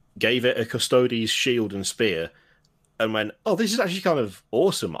 gave it a Custodes shield and spear, and went, oh, this is actually kind of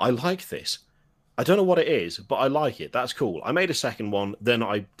awesome. I like this. I don't know what it is, but I like it. That's cool. I made a second one, then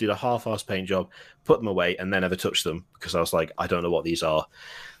I did a half-assed paint job, put them away, and then never touched them, because I was like, I don't know what these are.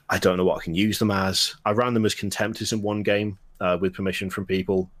 I don't know what I can use them as. I ran them as Contemptors in one game with permission from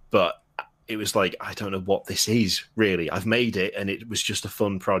people, but it was like, I don't know what this is, really. I've made it, and it was just a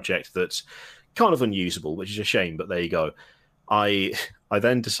fun project that's kind of unusable, which is a shame, but there you go. I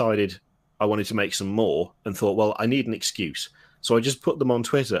then decided I wanted to make some more and thought, well, I need an excuse. So I just put them on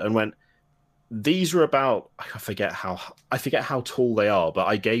Twitter and went, these are about, I forget how tall they are, but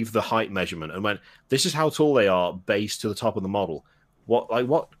I gave the height measurement and went, this is how tall they are based to the top of the model. What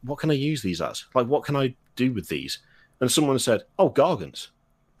can I use these as? Like, what can I do with these? And someone said, oh, Gargants.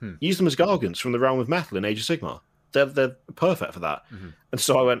 Use them as Gargants from the Realm of Metal in Age of Sigmar. They're perfect for that. Mm-hmm. And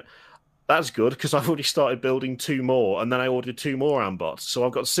so I went, that's good, because I've already started building 2 more, and then I ordered 2 more ambots. So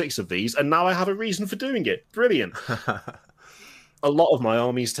I've got 6 of these, and now I have a reason for doing it. Brilliant. A lot of my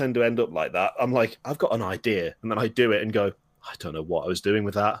armies tend to end up like that. I'm like, I've got an idea, and then I do it and go, I don't know what I was doing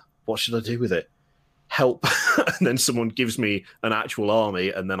with that. What should I do with it? Help. And then someone gives me an actual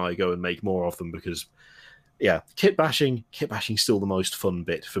army, and then I go and make more of them, because, yeah, kit bashing still the most fun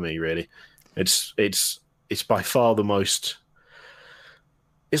bit for me, really. It's by far the most...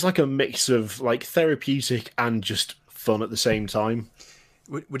 It's like a mix of like therapeutic and just fun at the same time.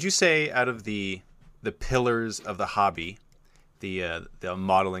 Would you say out of the pillars of the hobby, the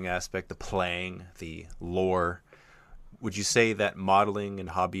modeling aspect, the playing, the lore, would you say that modeling and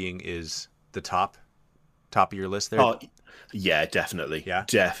hobbying is the top of your list there? Yeah, definitely. Yeah,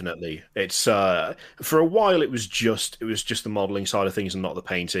 definitely. It's for a while it was just the modeling side of things and not the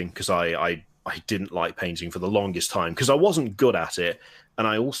painting, because I didn't like painting for the longest time because I wasn't good at it, and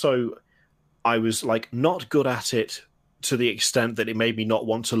I was like not good at it to the extent that it made me not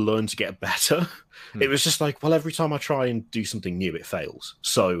want to learn to get better. It was just like, well, every time I try and do something new, it fails.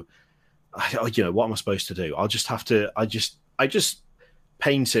 So, what am I supposed to do? I'll just have to. I just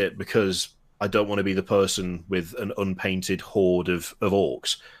paint it because I don't want to be the person with an unpainted horde of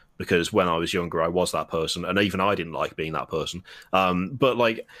orcs. Because when I was younger, I was that person, and even I didn't like being that person. But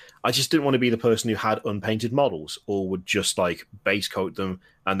like, I just didn't want to be the person who had unpainted models or would just like base coat them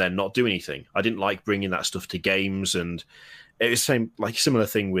and then not do anything. I didn't like bringing that stuff to games, and it was similar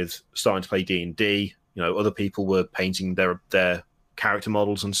thing with starting to play D&D. Other people were painting their character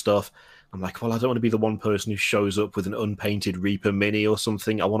models and stuff. I'm like, well, I don't want to be the one person who shows up with an unpainted Reaper Mini or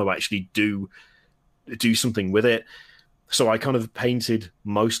something. I want to actually do something with it. So I kind of painted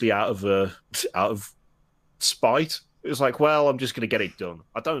mostly out of spite. It was like, well, I'm just going to get it done.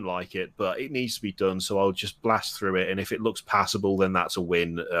 I don't like it, but it needs to be done, so I'll just blast through it. And if it looks passable, then that's a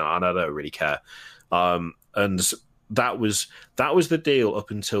win, and I don't really care. And that was the deal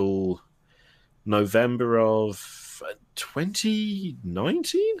up until November of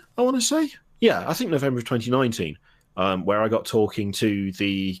 2019, I want to say. Yeah, I think November of 2019, where I got talking to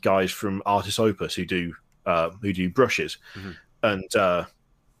the guys from Artis Opus who do brushes, and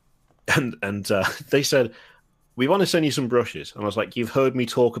they said, we want to send you some brushes. And I was like, you've heard me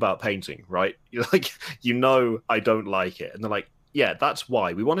talk about painting, right? You're like, I don't like it. And they're like, yeah, that's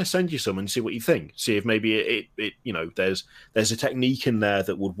why. We want to send you some and see what you think. See if maybe it there's a technique in there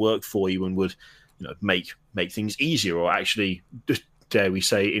that would work for you and would, make things easier or actually, dare we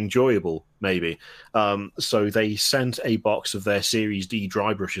say, enjoyable, maybe. So they sent a box of their Series D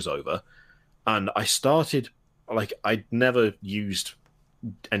dry brushes over, and I started, I'd never used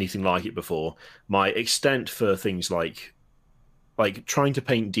anything like it before. My extent for things like trying to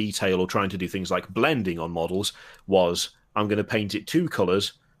paint detail or trying to do things like blending on models was, I'm going to paint it 2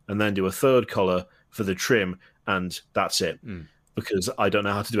 colors and then do a 3rd color for the trim, and that's it, because I don't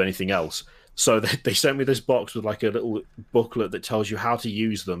know how to do anything else. So they sent me this box with like a little booklet that tells you how to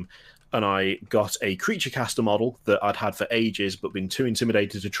use them, and I got a creature caster model that I'd had for ages but been too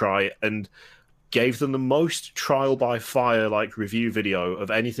intimidated to try, and gave them the most trial by fire review video of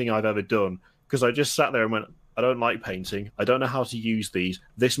anything I've ever done, because I just sat there and went, I don't like painting. I don't know how to use these.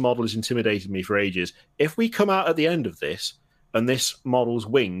 This model has intimidated me for ages. If we come out at the end of this and this model's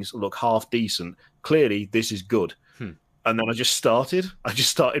wings look half decent, clearly this is good. And then I just started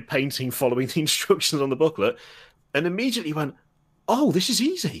painting following the instructions on the booklet, and immediately went, oh, this is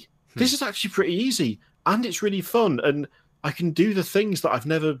easy. This is actually pretty easy, and it's really fun, and I can do the things that I've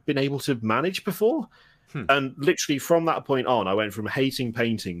never been able to manage before. And literally from that point on, I went from hating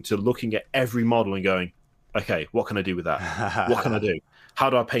painting to looking at every model and going, okay, what can I do with that? What can I do?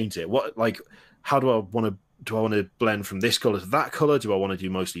 How do I paint it? How do I want to blend from this color to that color? Do I want to do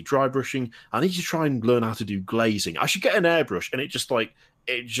mostly dry brushing? I need to try and learn how to do glazing. I should get an airbrush. And it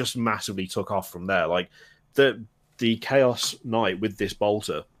just massively took off from there. Like the Chaos Knight with this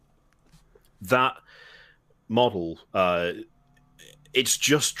bolter, that model, it's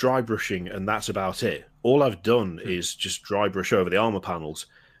just dry brushing and that's about it. All I've done is just dry brush over the armor panels.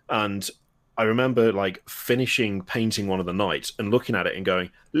 And I remember finishing painting one of the knights and looking at it and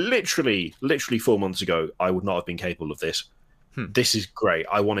going, literally 4 months ago, I would not have been capable of this. This is great.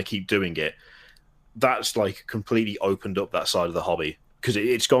 I want to keep doing it. That's completely opened up that side of the hobby, because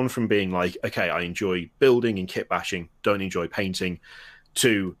it's gone from being okay, I enjoy building and kit bashing, don't enjoy painting,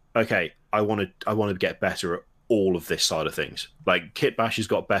 to okay, I want to get better at all of this side of things. Kit bashes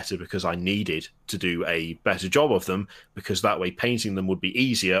got better because I needed to do a better job of them, because that way painting them would be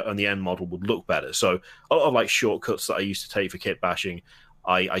easier and the end model would look better. So a lot of shortcuts that I used to take for kit bashing,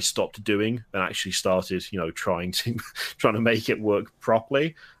 I stopped doing and actually started, trying to make it work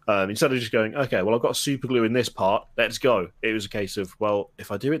properly. Instead of just going, okay, well, I've got super glue in this part, let's go. It was a case of, well,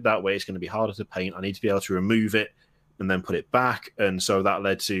 if I do it that way, it's going to be harder to paint. I need to be able to remove it and then put it back. And so that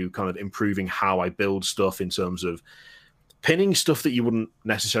led to kind of improving how I build stuff in terms of pinning stuff that you wouldn't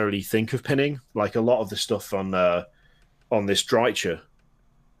necessarily think of pinning. Like a lot of the stuff on this Drycher,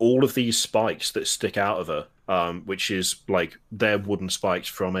 all of these spikes that stick out of her, which is they're wooden spikes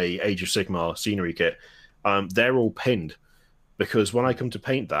from a Age of Sigmar scenery kit, they're all pinned, because when I come to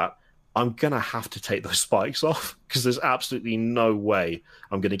paint that, I'm going to have to take those spikes off, because there's absolutely no way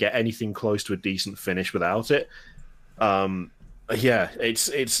I'm going to get anything close to a decent finish without it. Yeah,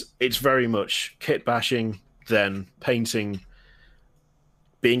 it's very much kit bashing, then painting.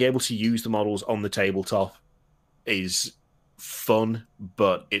 Being able to use the models on the tabletop is fun,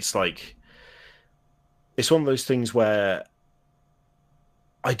 but it's one of those things where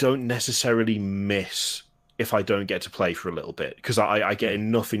I don't necessarily miss if I don't get to play for a little bit, because I get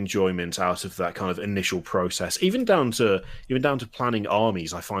enough enjoyment out of that kind of initial process. Even down to planning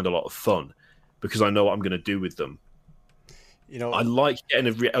armies, I find a lot of fun because I know what I'm going to do with them. I like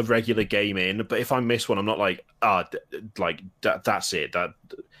getting a regular game in, but if I miss one, I'm not that's it.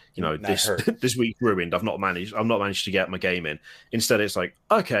 This week ruined. I've not managed to get my game in. Instead, it's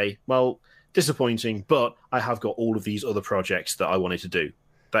okay, well, disappointing, but I have got all of these other projects that I wanted to do.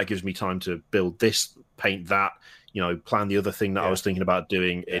 That gives me time to build this, paint that, plan the other thing that I was thinking about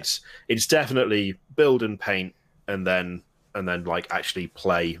doing. Yeah. It's definitely build and paint, and then actually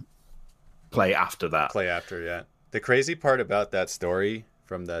play after that. Play after, yeah. The crazy part about that story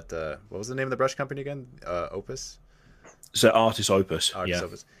from that. What was the name of the brush company again? Opus. So Artis Opus. Artis Yeah.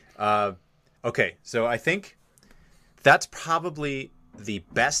 Opus. Okay, so I think that's probably the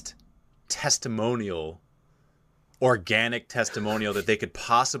best testimonial, organic testimonial that they could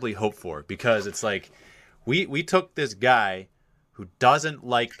possibly hope for, because it's like we took this guy who doesn't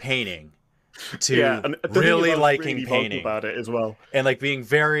like painting to and really liking really painting about it as well, and like being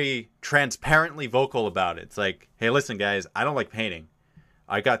very transparently vocal about it. It's like, hey, listen, guys, I don't like painting.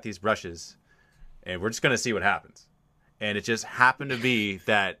 I got these brushes, and we're just gonna see what happens. And it just happened to be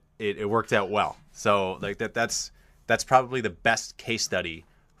that it worked out well. So like that's probably the best case study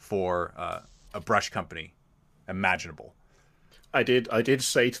for a brush company imaginable. I did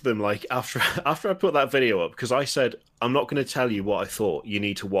say to them, like, after I put that video up, because I said I'm not going to tell you what I thought. You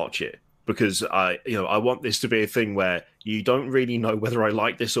need to watch it, because I want this to be a thing where you don't really know whether I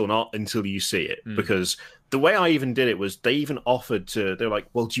like this or not until you see it. Because the way I even did it was they even offered to. They're like,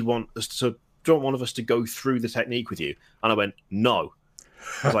 well, do you want one of us to go through the technique with you? And I went, no.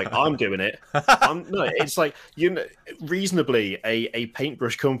 I was like, I'm doing it. No, it's like, reasonably, a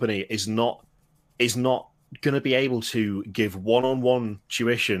paintbrush company is not going to be able to give one-on-one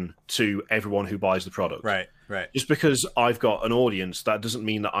tuition to everyone who buys the product. Right. Just because I've got an audience, that doesn't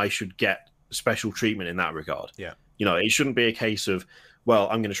mean that I should get special treatment in that regard. Yeah. It shouldn't be a case of, well,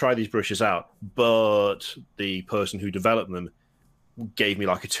 I'm going to try these brushes out, but the person who developed them gave me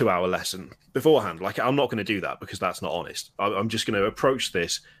like a 2-hour lesson beforehand. Like, I'm not going to do that, because that's not honest. I'm just going to approach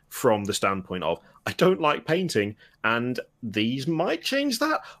this from the standpoint of, I don't like painting, and these might change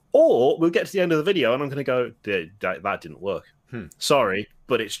that. Or we'll get to the end of the video and I'm going to go, that didn't work. Sorry,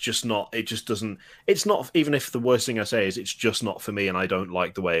 but it's just not. It just doesn't. It's not. Even if the worst thing I say is it's just not for me and I don't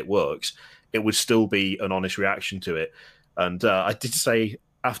like the way it works, it would still be an honest reaction to it. And I did say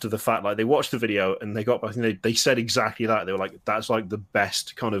after the fact, like, they watched the video and they got back and they said exactly that. They were like, that's like the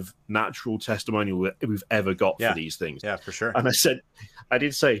best kind of natural testimonial we've ever got for these things. Yeah, for sure. And I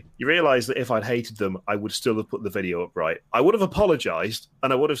did say, you realize that if I'd hated them, I would still have put the video up right. I would have apologized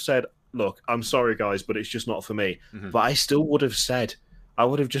and I would have said, look, I'm sorry, guys, but it's just not for me. But I still would have said, I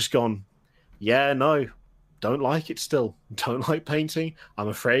would have just gone, yeah, no, don't like it still. Don't like painting. I'm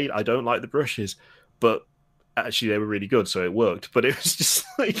afraid I don't like the brushes. But actually, they were really good, so it worked. But it was just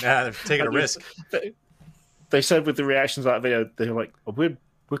like... Yeah, they're taking a risk. They said with the reactions to that video, they were like, we're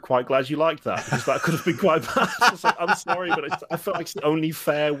quite glad you liked that, because that could have been quite bad. I was like, I'm sorry, but I feel like it's the only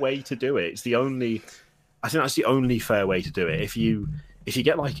fair way to do it. I think that's the only fair way to do it. If you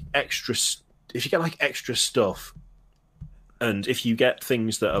get like extra stuff, and if you get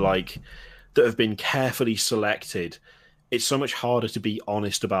things that have been carefully selected, it's so much harder to be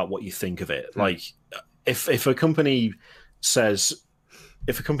honest about what you think of it. Like, if a company says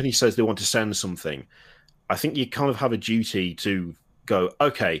they want to send something, I think you kind of have a duty to go,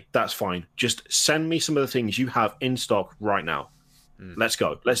 okay, that's fine. Just send me some of the things you have in stock right now. Let's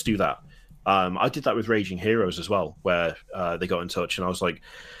go. Let's do that. I did that with Raging Heroes as well, where they got in touch and I was like,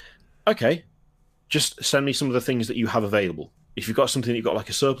 okay, just send me some of the things that you have available. If you've got something that you've got like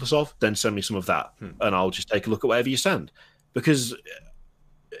a surplus of, then send me some of that, and I'll just take a look at whatever you send. Because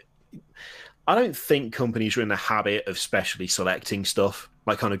I don't think companies are in the habit of specially selecting stuff,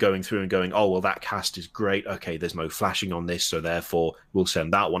 like kind of going through and going, oh, well, that cast is great. Okay, there's no flashing on this, so therefore we'll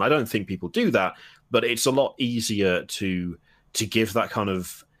send that one. I don't think people do that, but it's a lot easier to give that kind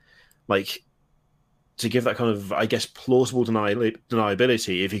of, I guess, plausible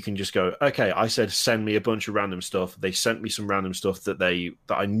deniability if you can just go, okay, I said send me a bunch of random stuff. They sent me some random stuff that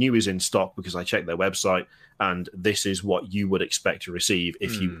I knew is in stock because I checked their website, and this is what you would expect to receive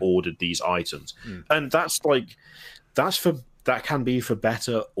if you ordered these items. And that can be for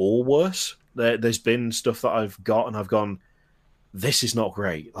better or worse. There's been stuff that I've got and I've gone, this is not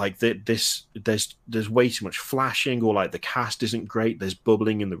great. Like there's way too much flashing, or like the cast isn't great. There's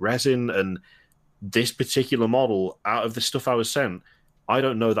bubbling in the resin, and this particular model, out of the stuff I was sent, I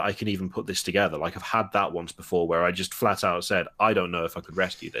don't know that I can even put this together. Like, I've had that once before where I just flat out said, I don't know if I could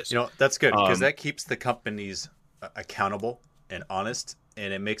rescue this. That's good, because that keeps the companies accountable and honest,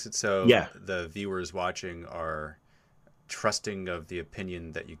 and it makes it so the viewers watching are trusting of the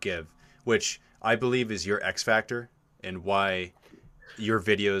opinion that you give, which I believe is your X factor and why your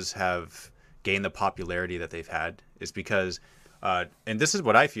videos have gained the popularity that they've had, is because and this is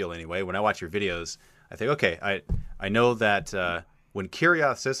what I feel anyway when I watch your videos. I think, okay, I know that when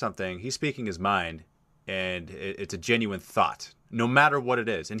Kirioth says something, he's speaking his mind, and it's a genuine thought, no matter what it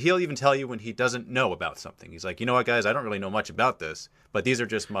is. And he'll even tell you when he doesn't know about something. He's like, you know what, guys, I don't really know much about this, but these are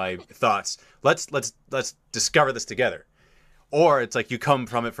just my thoughts. Let's discover this together. or it's like you come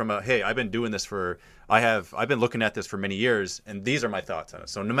from it from a, hey, I've been doing this I've been looking at this for many years, and these are my thoughts on it.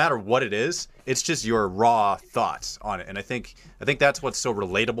 So no matter what it is, it's just your raw thoughts on it. And I think that's what's so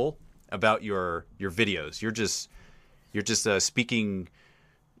relatable about your videos. You're just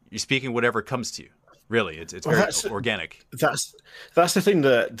speaking whatever comes to you. Really, it's very organic. That's the thing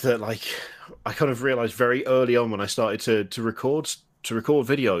that like I kind of realized very early on when I started to record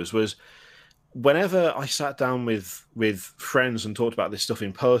videos was whenever I sat down with friends and talked about this stuff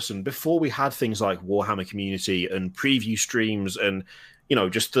in person, before we had things like Warhammer Community and preview streams and, you know,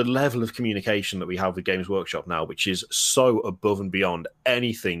 just the level of communication that we have with Games Workshop now, which is so above and beyond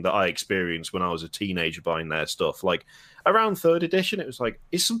anything that I experienced when I was a teenager buying their stuff. Like around 3rd edition, it was like,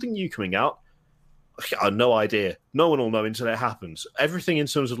 is something new coming out? I had no idea. No one will know until it happens. Everything in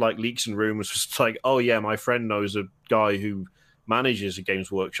terms of like leaks and rumors was like, oh yeah, my friend knows a guy who manages a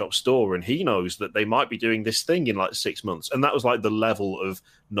Games Workshop store, and he knows that they might be doing this thing in like 6 months. And that was like the level of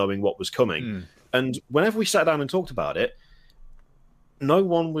knowing what was coming. And whenever we sat down and talked about it, no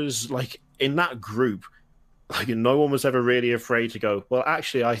one was like in that group, like no one was ever really afraid to go, well,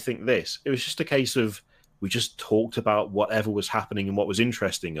 actually, I think this. It was just a case of we just talked about whatever was happening and what was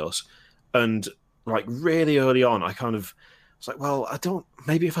interesting us. And like really early on, I kind of was like, well, I don't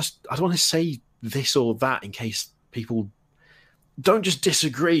want to say this or that in case people don't just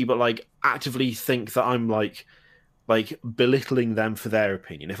disagree, but like actively think that I'm like belittling them for their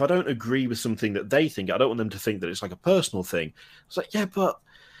opinion. If I don't agree with something that they think, I don't want them to think that it's like a personal thing. It's like, yeah, but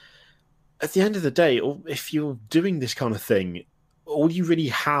at the end of the day, if you're doing this kind of thing, all you really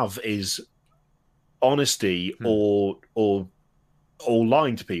have is honesty or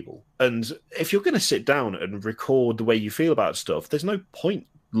lying to people. And if you're going to sit down and record the way you feel about stuff, there's no point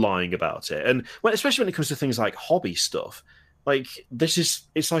lying about it. And especially when it comes to things like hobby stuff, like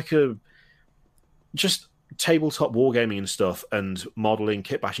it's like just tabletop wargaming and stuff, and modeling,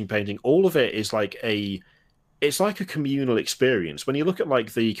 kit bashing, painting. All of it is like it's like a communal experience. When you look at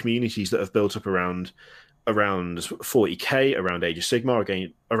like the communities that have built up around 40k, around Age of Sigmar,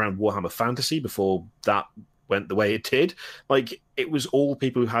 again around Warhammer Fantasy before that went the way it did, like it was all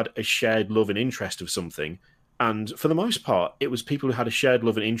people who had a shared love and interest of something. And for the most part, it was people who had a shared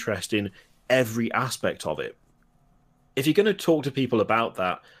love and interest in every aspect of it. If you're going to talk to people about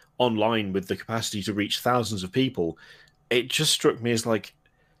that online with the capacity to reach thousands of people, it just struck me as like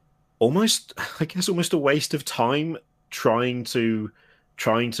almost a waste of time trying to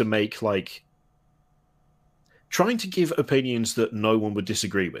give opinions that no one would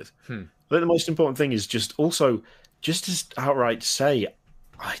disagree with. I think the most important thing is just outright say,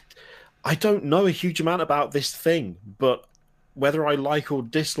 I don't know a huge amount about this thing, but whether I like or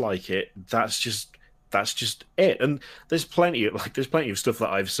dislike it, that's just it. And there's plenty of stuff that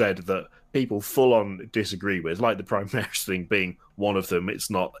I've said that people full on disagree with, like the Primaris thing being one of them. It's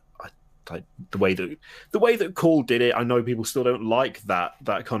not like the way that Cole did it. I know people still don't like that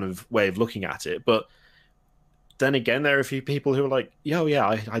kind of way of looking at it, but then again, there are a few people who are like, yeah,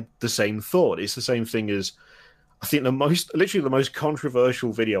 I had the same thought. It's the same thing as, I think the most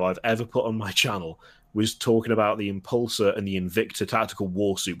controversial video I've ever put on my channel was talking about the Impulsor and the Invicta tactical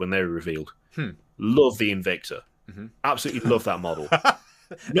warsuit when they were revealed. Love the Invicta. Absolutely love that model.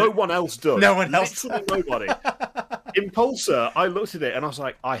 No one else does. No one else. Literally nobody. Impulsor, I looked at it and I was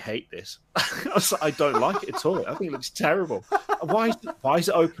like, I hate this. I was like, I don't like it at all. I think it looks terrible. Why is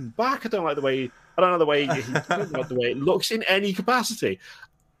it open back? I don't like the way it looks in any capacity.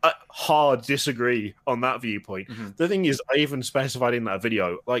 Hard disagree on that viewpoint. The thing is, I even specified in that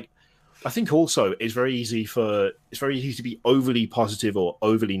video, like, I think also it's very easy to be overly positive or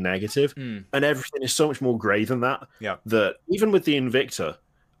overly negative, and everything is so much more grey than that. Yeah. That even with the Invicta,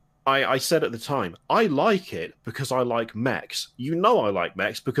 I said at the time, I like it because I like mechs. You know I like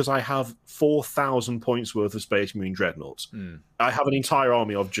mechs because I have 4,000 points worth of Space Marine Dreadnoughts. I have an entire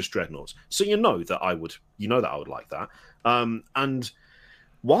army of just Dreadnoughts. So you know that I would like that. And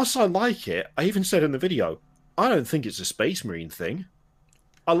whilst I like it, I even said in the video, I don't think it's a Space Marine thing.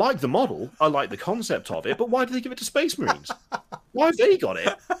 I like the model, I like the concept of it, but why do they give it to Space Marines? Why have they got it?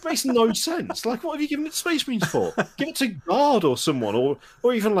 It makes no sense. Like, what have you given it to Space Marines for? Give it to Guard or someone,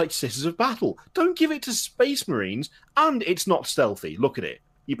 or even like Sisters of Battle. Don't give it to Space Marines, and it's not stealthy. Look at it.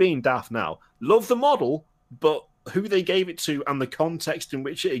 You're being daft now. Love the model, but who they gave it to and the context in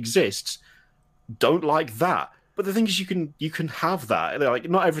which it exists, don't like that. But the thing is, you can have that. Like,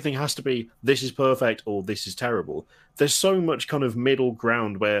 not everything has to be this is perfect or this is terrible. There's so much kind of middle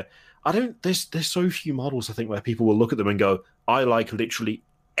ground where there's so few models, I think, where people will look at them and go, I like literally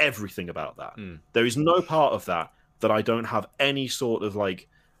everything about that. There is no part of that I don't have any sort of like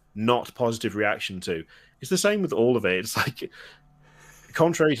not positive reaction to. It's the same with all of it. It's like,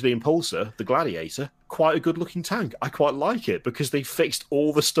 contrary to the Impulsor, the Gladiator, quite a good-looking tank. I quite like it because they fixed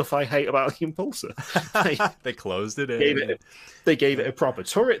all the stuff I hate about the Impulsor. They closed it in. They gave it a proper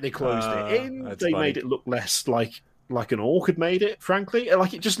turret. They closed it in. They made it look less like an Orc had made it, frankly.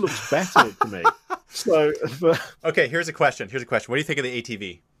 Like, it just looks better to me. So, okay, here's a question. What do you think of the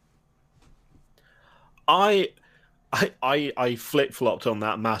ATV? I flip-flopped on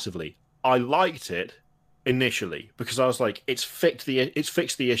that massively. I liked it initially because I was like, it's fixed the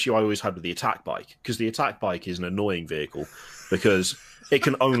issue I always had with the attack bike, because the attack bike is an annoying vehicle because it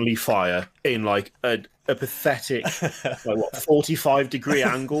can only fire in like a pathetic 45-degree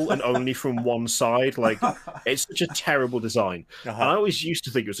angle and only from one side. Like, it's such a terrible design. And I always used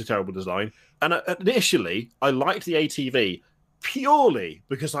to think it was a terrible design. And initially, I liked the ATV purely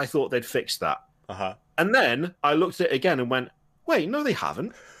because I thought they'd fixed that. And then I looked at it again and went, wait, no, they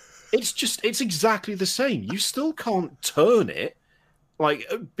haven't. It's exactly the same. You still can't turn it like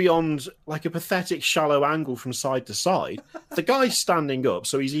beyond like a pathetic shallow angle from side to side. The guy's standing up,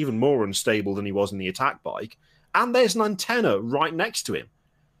 so he's even more unstable than he was in the attack bike. And there's an antenna right next to him.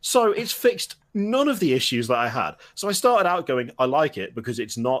 So it's fixed none of the issues that I had. So I started out going, I like it because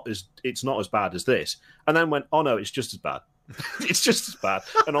it's not as bad as this. And then went, oh no, it's just as bad. It's just as bad.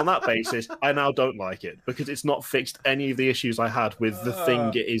 And on that basis, I now don't like it because it's not fixed any of the issues I had with the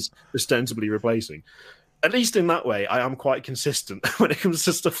thing it is ostensibly replacing. At least in that way, I am quite consistent when it comes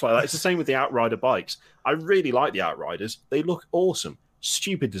to stuff like that. It's the same with the Outrider bikes. I really like the Outriders. They look awesome.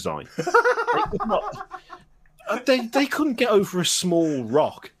 Stupid design. They couldn't get over a small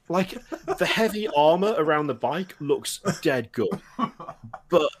rock. Like, the heavy armor around the bike looks dead good.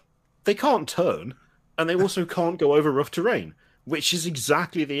 But they can't turn. And they also can't go over rough terrain, which is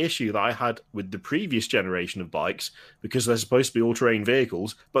exactly the issue that I had with the previous generation of bikes, because they're supposed to be all-terrain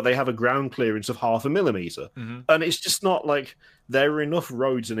vehicles, but they have a ground clearance of 0.5 millimeter. And it's just not like there are enough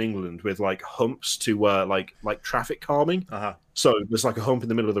roads in England with like humps to like traffic calming. So there's like a hump in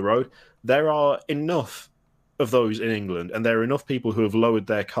the middle of the road. There are enough of those in England, and there are enough people who have lowered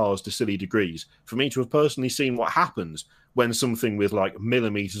their cars to silly degrees for me to have personally seen what happens when something with like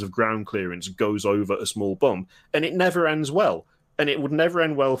millimeters of ground clearance goes over a small bump, and it never ends well. And it would never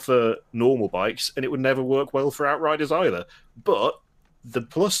end well for normal bikes, and it would never work well for Outriders either. But the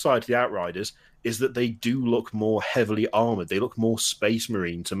plus side to the Outriders is that they do look more heavily armored. They look more Space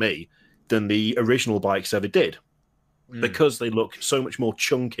Marine to me than the original bikes ever did, because they look so much more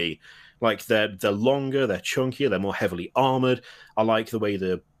chunky. Like, they're longer, they're chunkier, they're more heavily armored. I like the way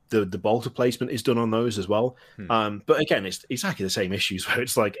the bolter placement is done on those as well. But again, it's exactly the same issues where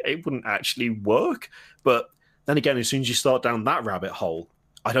it's like, it wouldn't actually work. But then again, as soon as you start down that rabbit hole,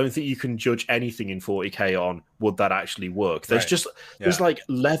 I don't think you can judge anything in 40k on would that actually work. There's there's like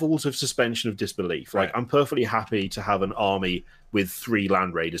levels of suspension of disbelief. Like, I'm perfectly happy to have an army with 3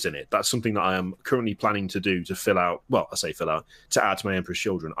 Land Raiders in it. That's something that I am currently planning to do to fill out, to add to my Emperor's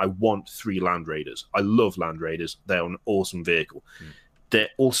Children. I want 3 Land Raiders. I love Land Raiders. They're an awesome vehicle. They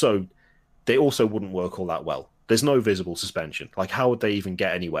also wouldn't work all that well. There's no visible suspension. Like, how would they even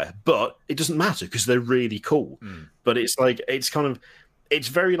get anywhere? But it doesn't matter because they're really cool. But it's like, it's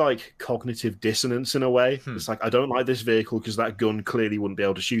very like cognitive dissonance in a way. It's like, I don't like this vehicle because that gun clearly wouldn't be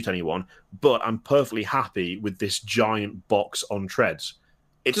able to shoot anyone, but I'm perfectly happy with this giant box on treads.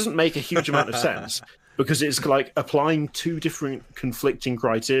 It doesn't make a huge amount of sense because it's like applying 2 different conflicting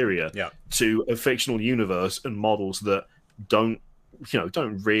criteria to a fictional universe and models that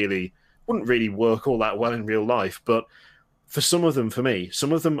wouldn't really work all that well in real life. But for some of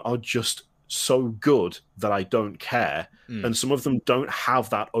them are just so good that I don't care, and some of them don't have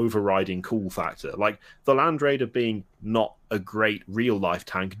that overriding cool factor. Like, the Land Raider being not a great real life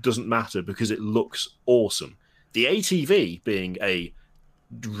tank doesn't matter because it looks awesome. The ATV being a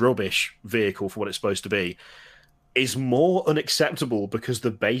rubbish vehicle for what it's supposed to be is more unacceptable because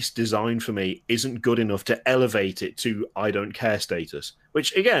the base design for me isn't good enough to elevate it to I don't care status,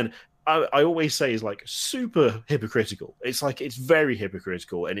 which again, I always say is like super hypocritical. It's like, it's very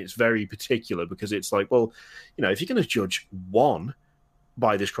hypocritical and it's very particular because it's like, well, if you're going to judge one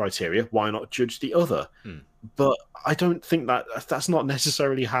by this criteria, why not judge the other? But I don't think that's not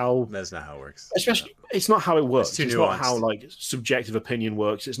necessarily how... That's not how it works. Especially, it's not how it works. It's not how like subjective opinion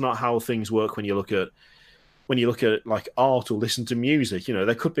works. It's not how things work when you look at like art or listen to music.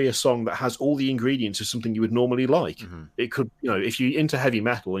 There could be a song that has all the ingredients of something you would normally like. It could, if you're into heavy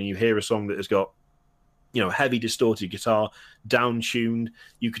metal and you hear a song that has got, heavy distorted guitar, down-tuned,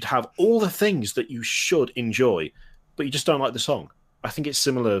 you could have all the things that you should enjoy, but you just don't like the song. I think it's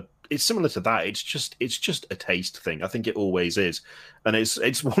similar it's similar to that. It's just a taste thing. I think it always is, and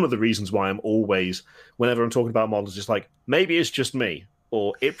it's one of the reasons why I'm always, whenever I'm talking about models, just like, maybe it's just me,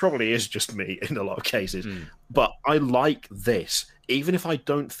 or it probably is just me in a lot of cases. But I like this, even if I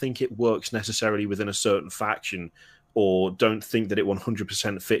don't think it works necessarily within a certain faction, or don't think that it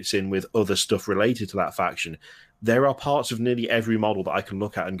 100% fits in with other stuff related to that faction. There are parts of nearly every model that I can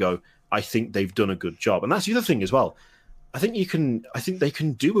look at and go, I think they've done a good job. And that's the other thing as well. I think they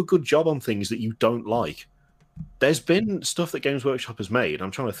can do a good job on things that you don't like. There's been stuff that Games Workshop has made.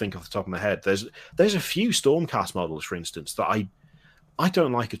 I'm trying to think off the top of my head. There's a few Stormcast models, for instance, that I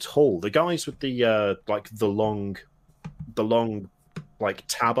don't like at all. The guys with the long like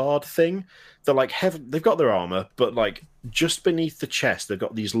tabard thing, they're like they've got their armor, but like just beneath the chest, they've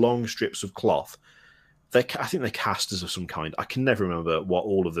got these long strips of cloth. I think they're casters of some kind. I can never remember what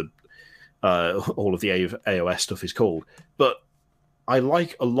all of the AOS stuff is called, but I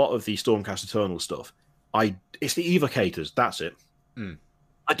like a lot of the Stormcast Eternal stuff. It's the evocators. That's it.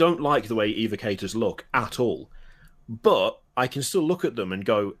 I don't like the way evocators look at all, but I can still look at them and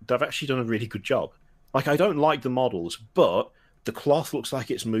go, they've actually done a really good job. Like, I don't like the models, but the cloth looks like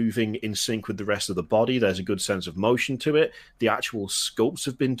it's moving in sync with the rest of the body. There's a good sense of motion to it. The actual sculpts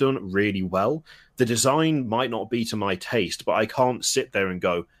have been done really well. The design might not be to my taste, but I can't sit there and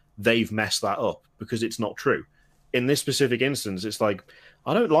go, they've messed that up, because it's not true. In this specific instance, it's like,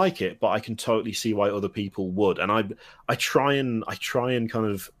 I don't like it, but I can totally see why other people would. And I try and kind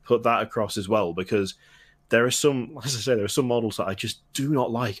of put that across as well, because there are some, as I say, there are some models that I just do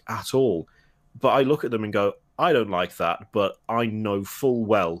not like at all. But I look at them and go, I don't like that, but I know full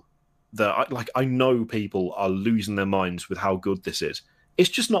well that I know people are losing their minds with how good this is. It's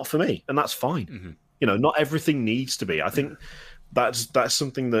just not for me, and that's fine. You know, not everything needs to be. I think that's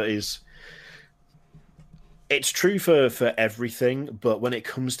something that is, it's true for everything, but when it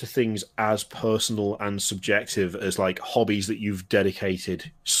comes to things as personal and subjective as like hobbies that you've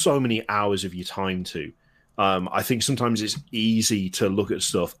dedicated so many hours of your time to, I think sometimes it's easy to look at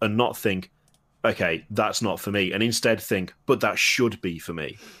stuff and not think, okay, that's not for me, and instead think, but that should be for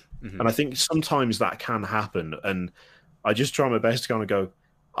me. And I think sometimes that can happen, and I just try my best to kind of go,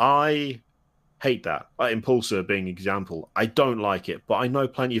 I hate that. Impulsor being an example, I don't like it, but I know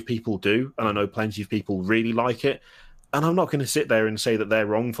plenty of people do, and I know plenty of people really like it, and I'm not going to sit there and say that they're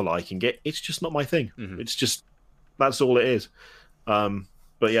wrong for liking it. It's just not my thing. It's just, that's all it is.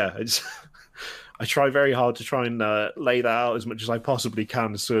 But yeah, it's I try very hard to try and lay that out as much as I possibly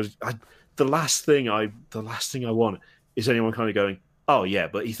can. So the last thing I want is anyone kind of going, oh yeah,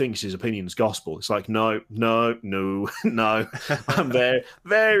 but he thinks his opinion's gospel. It's like, no. I'm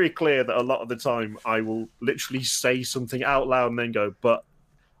very clear that a lot of the time I will literally say something out loud and then go, but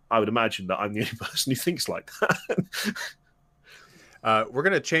I would imagine that I'm the only person who thinks like that. We're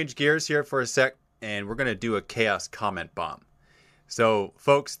going to change gears here for a sec, and we're going to do a chaos comment bomb. So,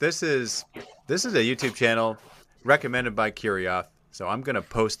 folks, this is a YouTube channel recommended by Kirioth. So I'm going to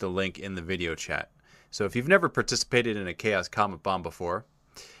post a link in the video chat. So if you've never participated in a Chaos Comment Bomb before,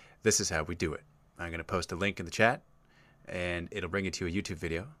 this is how we do it. I'm going to post a link in the chat, and it'll bring you to a YouTube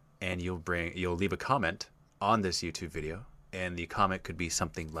video, and you'll leave a comment on this YouTube video, and the comment could be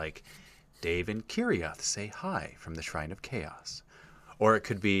something like, Dave and Kirioth say hi from the Shrine of Chaos. Or it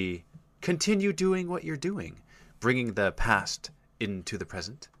could be, continue doing what you're doing, bringing the past into the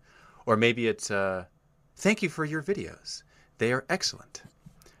present. Or maybe it's, thank you for your videos. They are excellent.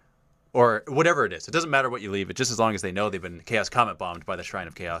 Or whatever it is. It doesn't matter what you leave, it just as long as they know they've been Chaos Comment Bombed by the Shrine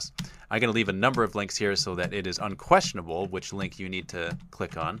of Chaos. I'm going to leave a number of links here so that it is unquestionable which link you need to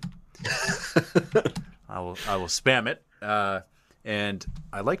click on. I will spam it. And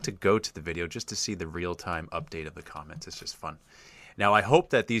I like to go to the video just to see the real-time update of the comments. It's just fun. Now, I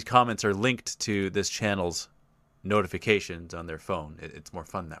hope that these comments are linked to this channel's notifications on their phone. It's more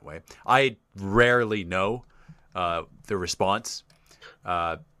fun that way. I rarely know the response.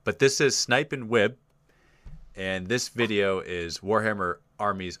 But this is Snipe and Wib, and this video is Warhammer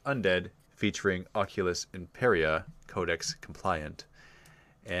Armies Undead featuring Oculus Imperia Codex Compliant.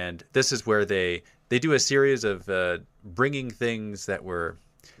 And this is where they do a series of bringing things that were,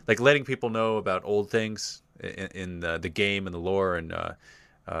 like letting people know about old things in the game and the lore and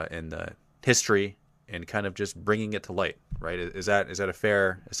the history, and kind of just bringing it to light, right? Is that a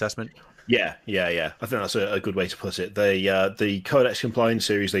fair assessment? Yeah. I think that's a good way to put it. The Codex Compliance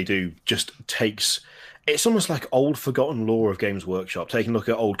series they do just takes... It's almost like old forgotten lore of Games Workshop, taking a look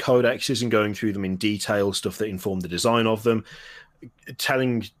at old codexes and going through them in detail, stuff that informed the design of them,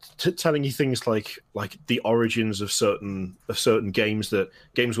 telling you things like the origins of certain games that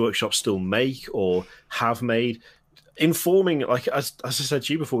Games Workshop still make or have made, informing, like as I said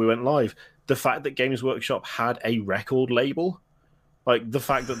to you before we went live, the fact that Games Workshop had a record label, like the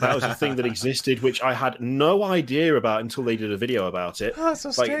fact that that was a thing that existed, which I had no idea about until they did a video about it. Oh, that's so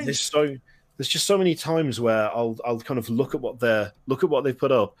like strange. there's just so many times where I'll kind of look at what they've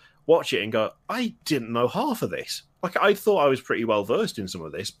put up, watch it, and go, I didn't know half of this. Like I thought I was pretty well versed in some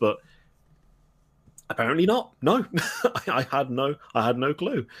of this, but apparently not. No, I had no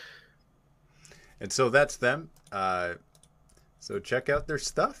clue. And so that's them. So check out their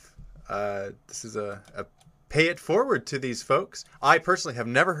stuff. This is a pay it forward to these folks. I personally have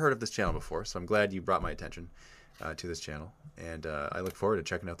never heard of this channel before, so I'm glad you brought my attention to this channel, and I look forward to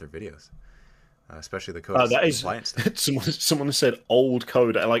checking out their videos, especially the codex compliance stuff. Someone said old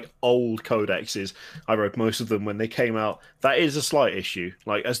codexes. I wrote most of them when they came out. That is a slight issue.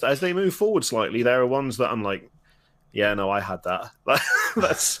 Like as they move forward slightly, there are ones that I'm like, yeah, no, I had that.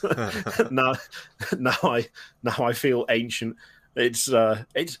 That's now I feel ancient. It's I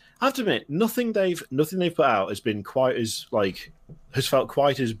have to admit, nothing they've put out has been quite as has felt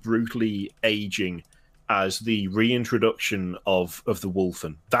quite as brutally aging as the reintroduction of the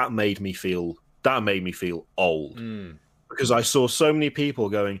Wolfen. That made me feel old because I saw so many people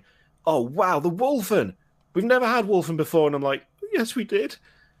going, "Oh wow, the Wolfen! We've never had Wolfen before," and I'm like, "Yes, we did.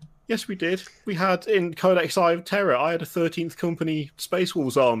 Yes, we did. We had in Codex Eye of Terror. I had a 13th Company Space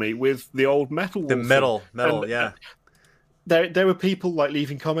Wolves army with the old metal. The Wolfen. metal, yeah." There were people like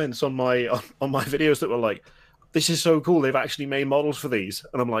leaving comments on my videos that were like, "This is so cool. They've actually made models for these,"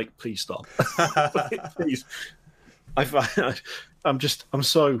 and I'm like, "Please stop, please." I'm not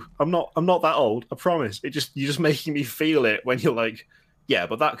that old. I promise. You're just making me feel it when you're like, yeah,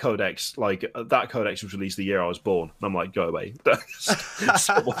 but that codex was released the year I was born. And I'm like, go away.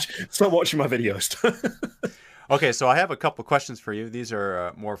 Stop watching my videos. Okay, so I have a couple questions for you. These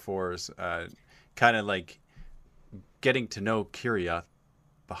are more for kind of like getting to know Kirioth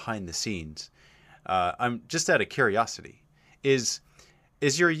behind the scenes. I'm just out of curiosity. Is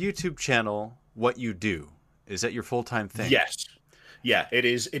your YouTube channel what you do? Is that your full-time thing? Yes. Yeah, it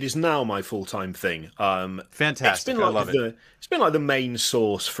is. It is now my full-time thing. Fantastic. I love it. It's been like the main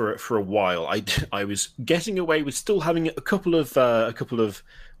source for a while. I was getting away with still having a couple of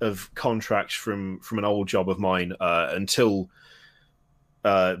contracts from an old job of mine until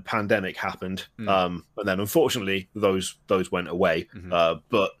pandemic happened. And then unfortunately those went away.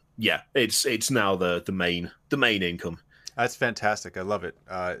 But yeah, it's now the main income. That's fantastic. I love it.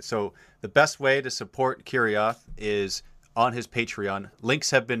 So the best way to support Kirioth is on his Patreon.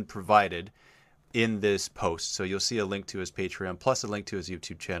 Links have been provided in this post. So you'll see a link to his Patreon plus a link to his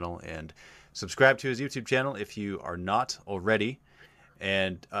YouTube channel. And subscribe to his YouTube channel if you are not already.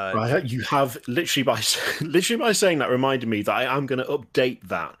 And right, you have literally by saying that reminded me that I am going to update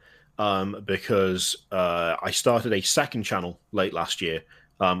that because I started a second channel late last year.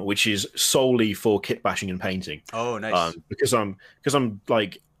 Which is solely for kit bashing and painting. Oh, nice. Because I'm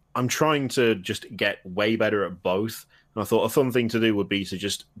trying to just get way better at both. And I thought a fun thing to do would be to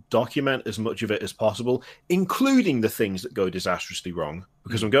just document as much of it as possible, including the things that go disastrously wrong.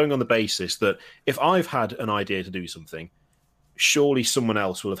 Because I'm going on the basis that if I've had an idea to do something, surely someone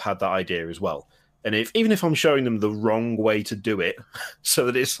else will have had that idea as well. And even if I'm showing them the wrong way to do it, so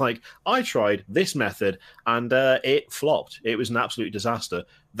that it's like, I tried this method and it flopped. It was an absolute disaster.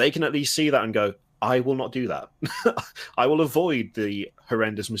 They can at least see that and go, I will not do that. I will avoid the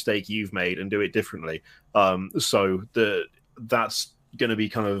horrendous mistake you've made and do it differently. So that's going to be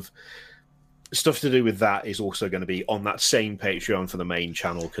kind of stuff to do with that is also going to be on that same Patreon for the main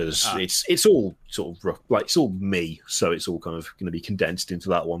channel because it's all sort of rough, like it's all me. So it's all kind of going to be condensed into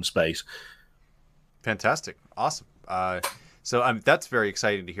that one space. Fantastic. Awesome. So that's very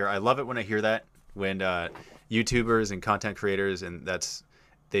exciting to hear. I love it when I hear that, when YouTubers and content creators, and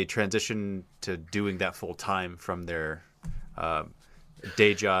they transition to doing that full time from their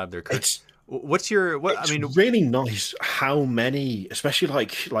day job. It's really nice how many, especially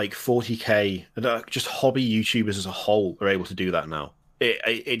like 40K and just hobby YouTubers as a whole are able to do that now.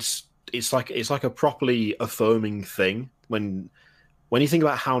 It's like a properly affirming thing when you think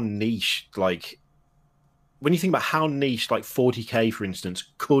about how niche like 40K, for instance,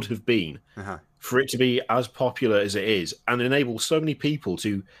 could have been for it to be as popular as it is and enable so many people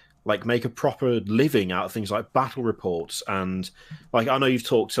to like make a proper living out of things like battle reports. And like, I know you've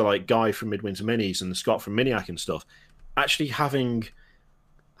talked to like Guy from Midwinter Minis and Scott from Miniac and stuff, actually having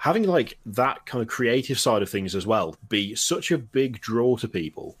like that kind of creative side of things as well be such a big draw to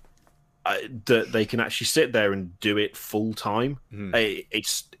people that they can actually sit there and do it full time.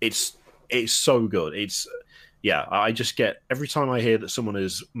 It's so good. yeah, I just get every time I hear that someone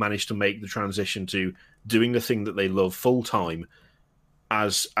has managed to make the transition to doing the thing that they love full time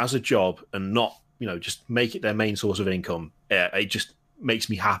as a job and not, just make it their main source of income. It just makes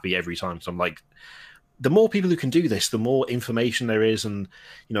me happy every time. So I'm like, the more people who can do this, the more information there is, and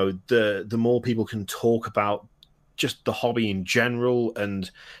the more people can talk about just the hobby in general,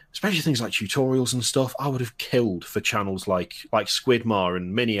 and especially things like tutorials and stuff. I would have killed for channels like Squidmar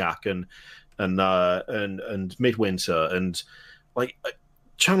and Miniac and Midwinter and like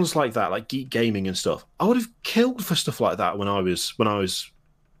channels like that, like Geek Gaming and stuff. I would have killed for stuff like that when I was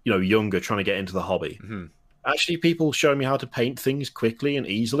younger, trying to get into the hobby. Mm-hmm. Actually, people showing me how to paint things quickly and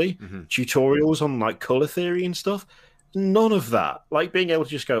easily, Mm-hmm. tutorials on like color theory and stuff. None of that. Like being able to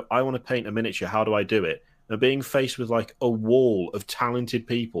just go, I want to paint a miniature. How do I do it? And being faced with like a wall of talented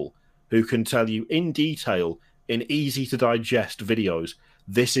people who can tell you in detail, in easy to digest videos,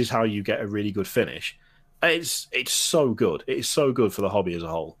 this is how you get a really good finish. It's so good. It is so good for the hobby as a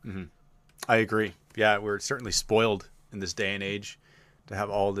whole. Mm-hmm. I agree. Yeah, we're certainly spoiled in this day and age to have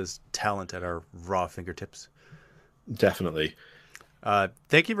all this talent at our raw fingertips. Definitely.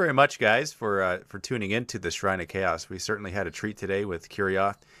 Thank you very much, guys, for tuning in to the Shrine of Chaos. We certainly had a treat today with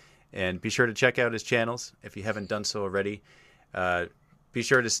Kirioth, and be sure to check out his channels if you haven't done so already. Be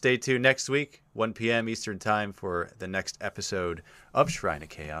sure to stay tuned next week, 1 p.m. Eastern Time, for the next episode of Shrine of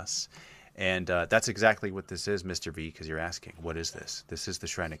Chaos. And that's exactly what this is, Mr. V, because you're asking, what is this? This is the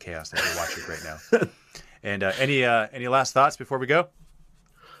Shrine of Chaos that you're watching right now. And any last thoughts before we go?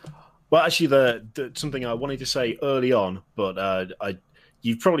 Well, actually, the something I wanted to say early on, but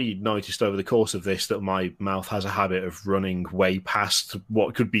you've probably noticed over the course of this that my mouth has a habit of running way past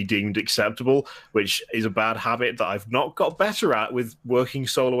what could be deemed acceptable, which is a bad habit that I've not got better at with working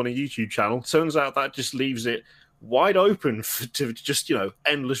solo on a YouTube channel. Turns out that just leaves it wide open to just,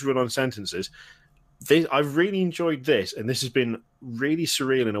 endless run-on sentences. I've really enjoyed this, and this has been really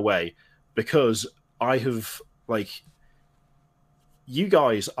surreal in a way, because I have, you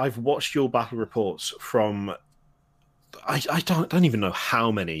guys, I've watched your battle reports from I don't even know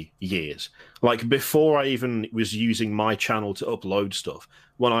how many years. Like before I even was using my channel to upload stuff,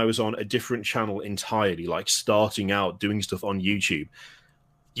 when I was on a different channel entirely, like starting out doing stuff on YouTube.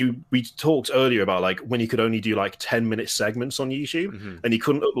 We talked earlier about like when you could only do like 10-minute segments on YouTube, Mm-hmm. and you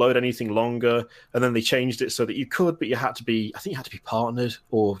couldn't upload anything longer, and then they changed it so that you could, but you had to be, I think you had to be partnered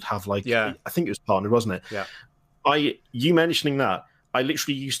or have I think it was partnered, wasn't it? Yeah. You mentioning that, I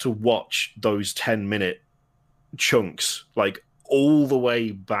literally used to watch those 10-minute chunks like all the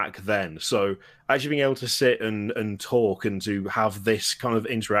way back then. So actually being able to sit and talk and to have this kind of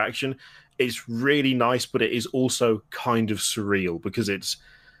interaction, it's really nice, but it is also kind of surreal, because it's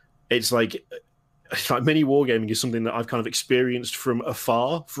like mini wargaming is something that I've kind of experienced from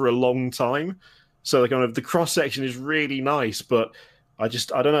afar for a long time. So the cross section is really nice, but I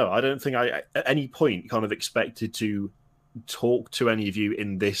don't know. I don't think I at any point kind of expected to talk to any of you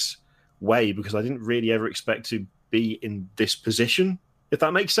in this way, because I didn't really ever expect to be in this position, if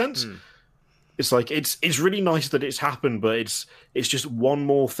that makes sense. It's like it's really nice that it's happened, but it's just one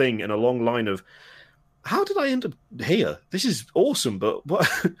more thing in a long line of, how did I end up here? This is awesome, but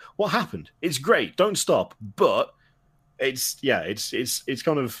what happened? It's great, don't stop. But it's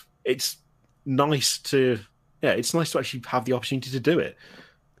kind of, it's nice to actually have the opportunity to do it.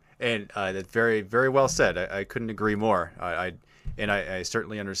 And that's very, very well said. I couldn't agree more. I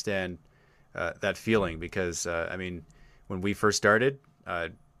certainly understand that feeling, because when we first started,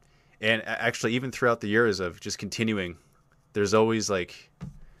 and actually even throughout the years of just continuing, there's always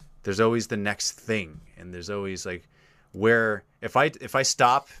the next thing, and there's always like, where if I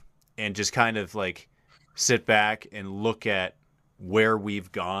stop and just kind of like sit back and look at where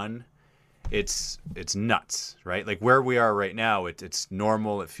we've gone, it's nuts, right? Like where we are right now, it's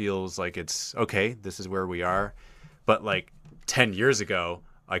normal. It feels like it's okay. This is where we are. But like 10 years ago,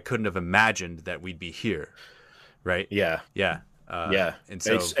 I couldn't have imagined that we'd be here, right? Yeah. And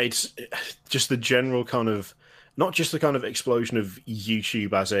so it's just the general kind of, not just the kind of explosion of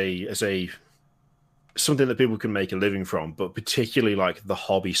YouTube as a something that people can make a living from, but particularly like the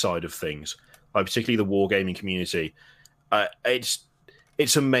hobby side of things, like particularly the wargaming community.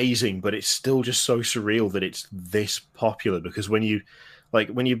 It's amazing, but it's still just so surreal that it's this popular, because when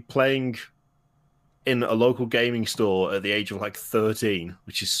you're playing in a local gaming store at the age of like 13,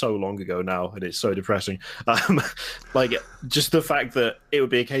 which is so long ago now, and it's so depressing. Like just the fact that it would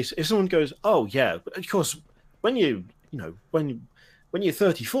be a case if someone goes, "Oh yeah, of course, when you're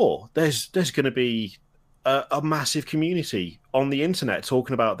 34, there's going to be a massive community on the internet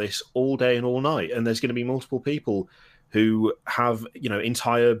talking about this all day and all night, and there's going to be multiple people who have,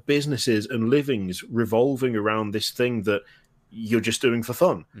 entire businesses and livings revolving around this thing that you're just doing for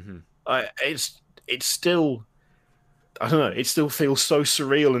fun. It's still, I don't know, it still feels so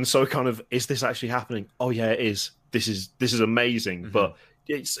surreal and so kind of, is this actually happening? Oh yeah, it is. This is amazing. But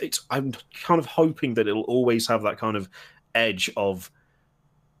I'm kind of hoping that it'll always have that kind of edge of,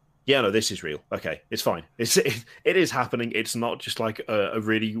 yeah, no, this is real. Okay, it's fine. It is happening. It's not just like a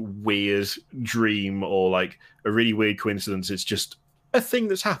really weird dream or like a really weird coincidence. It's just a thing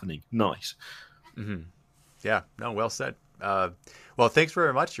that's happening. Nice. Yeah, no, well said. Well, thanks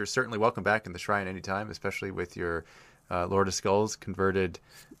very much. You're certainly welcome back in the Shrine anytime, especially with your Lord of Skulls converted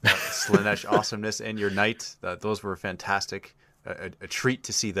Slaanesh awesomeness and your Knight. Those were fantastic. A treat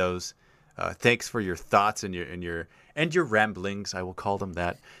to see those. Thanks for your thoughts and your ramblings. I will call them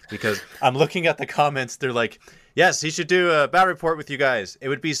that, because I'm looking at the comments. They're like, yes, he should do a battle report with you guys. It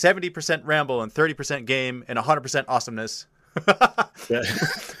would be 70% ramble and 30% game and 100% awesomeness. Yeah.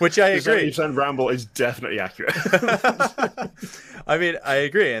 Which I agree. 70% ramble is definitely accurate. I mean, I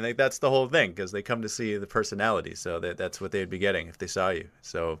agree. I think that's the whole thing, because they come to see the personality. So that's what they'd be getting if they saw you.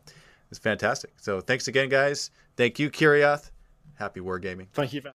 So it's fantastic. So thanks again, guys. Thank you, Kirioth. Happy wargaming. Thank you.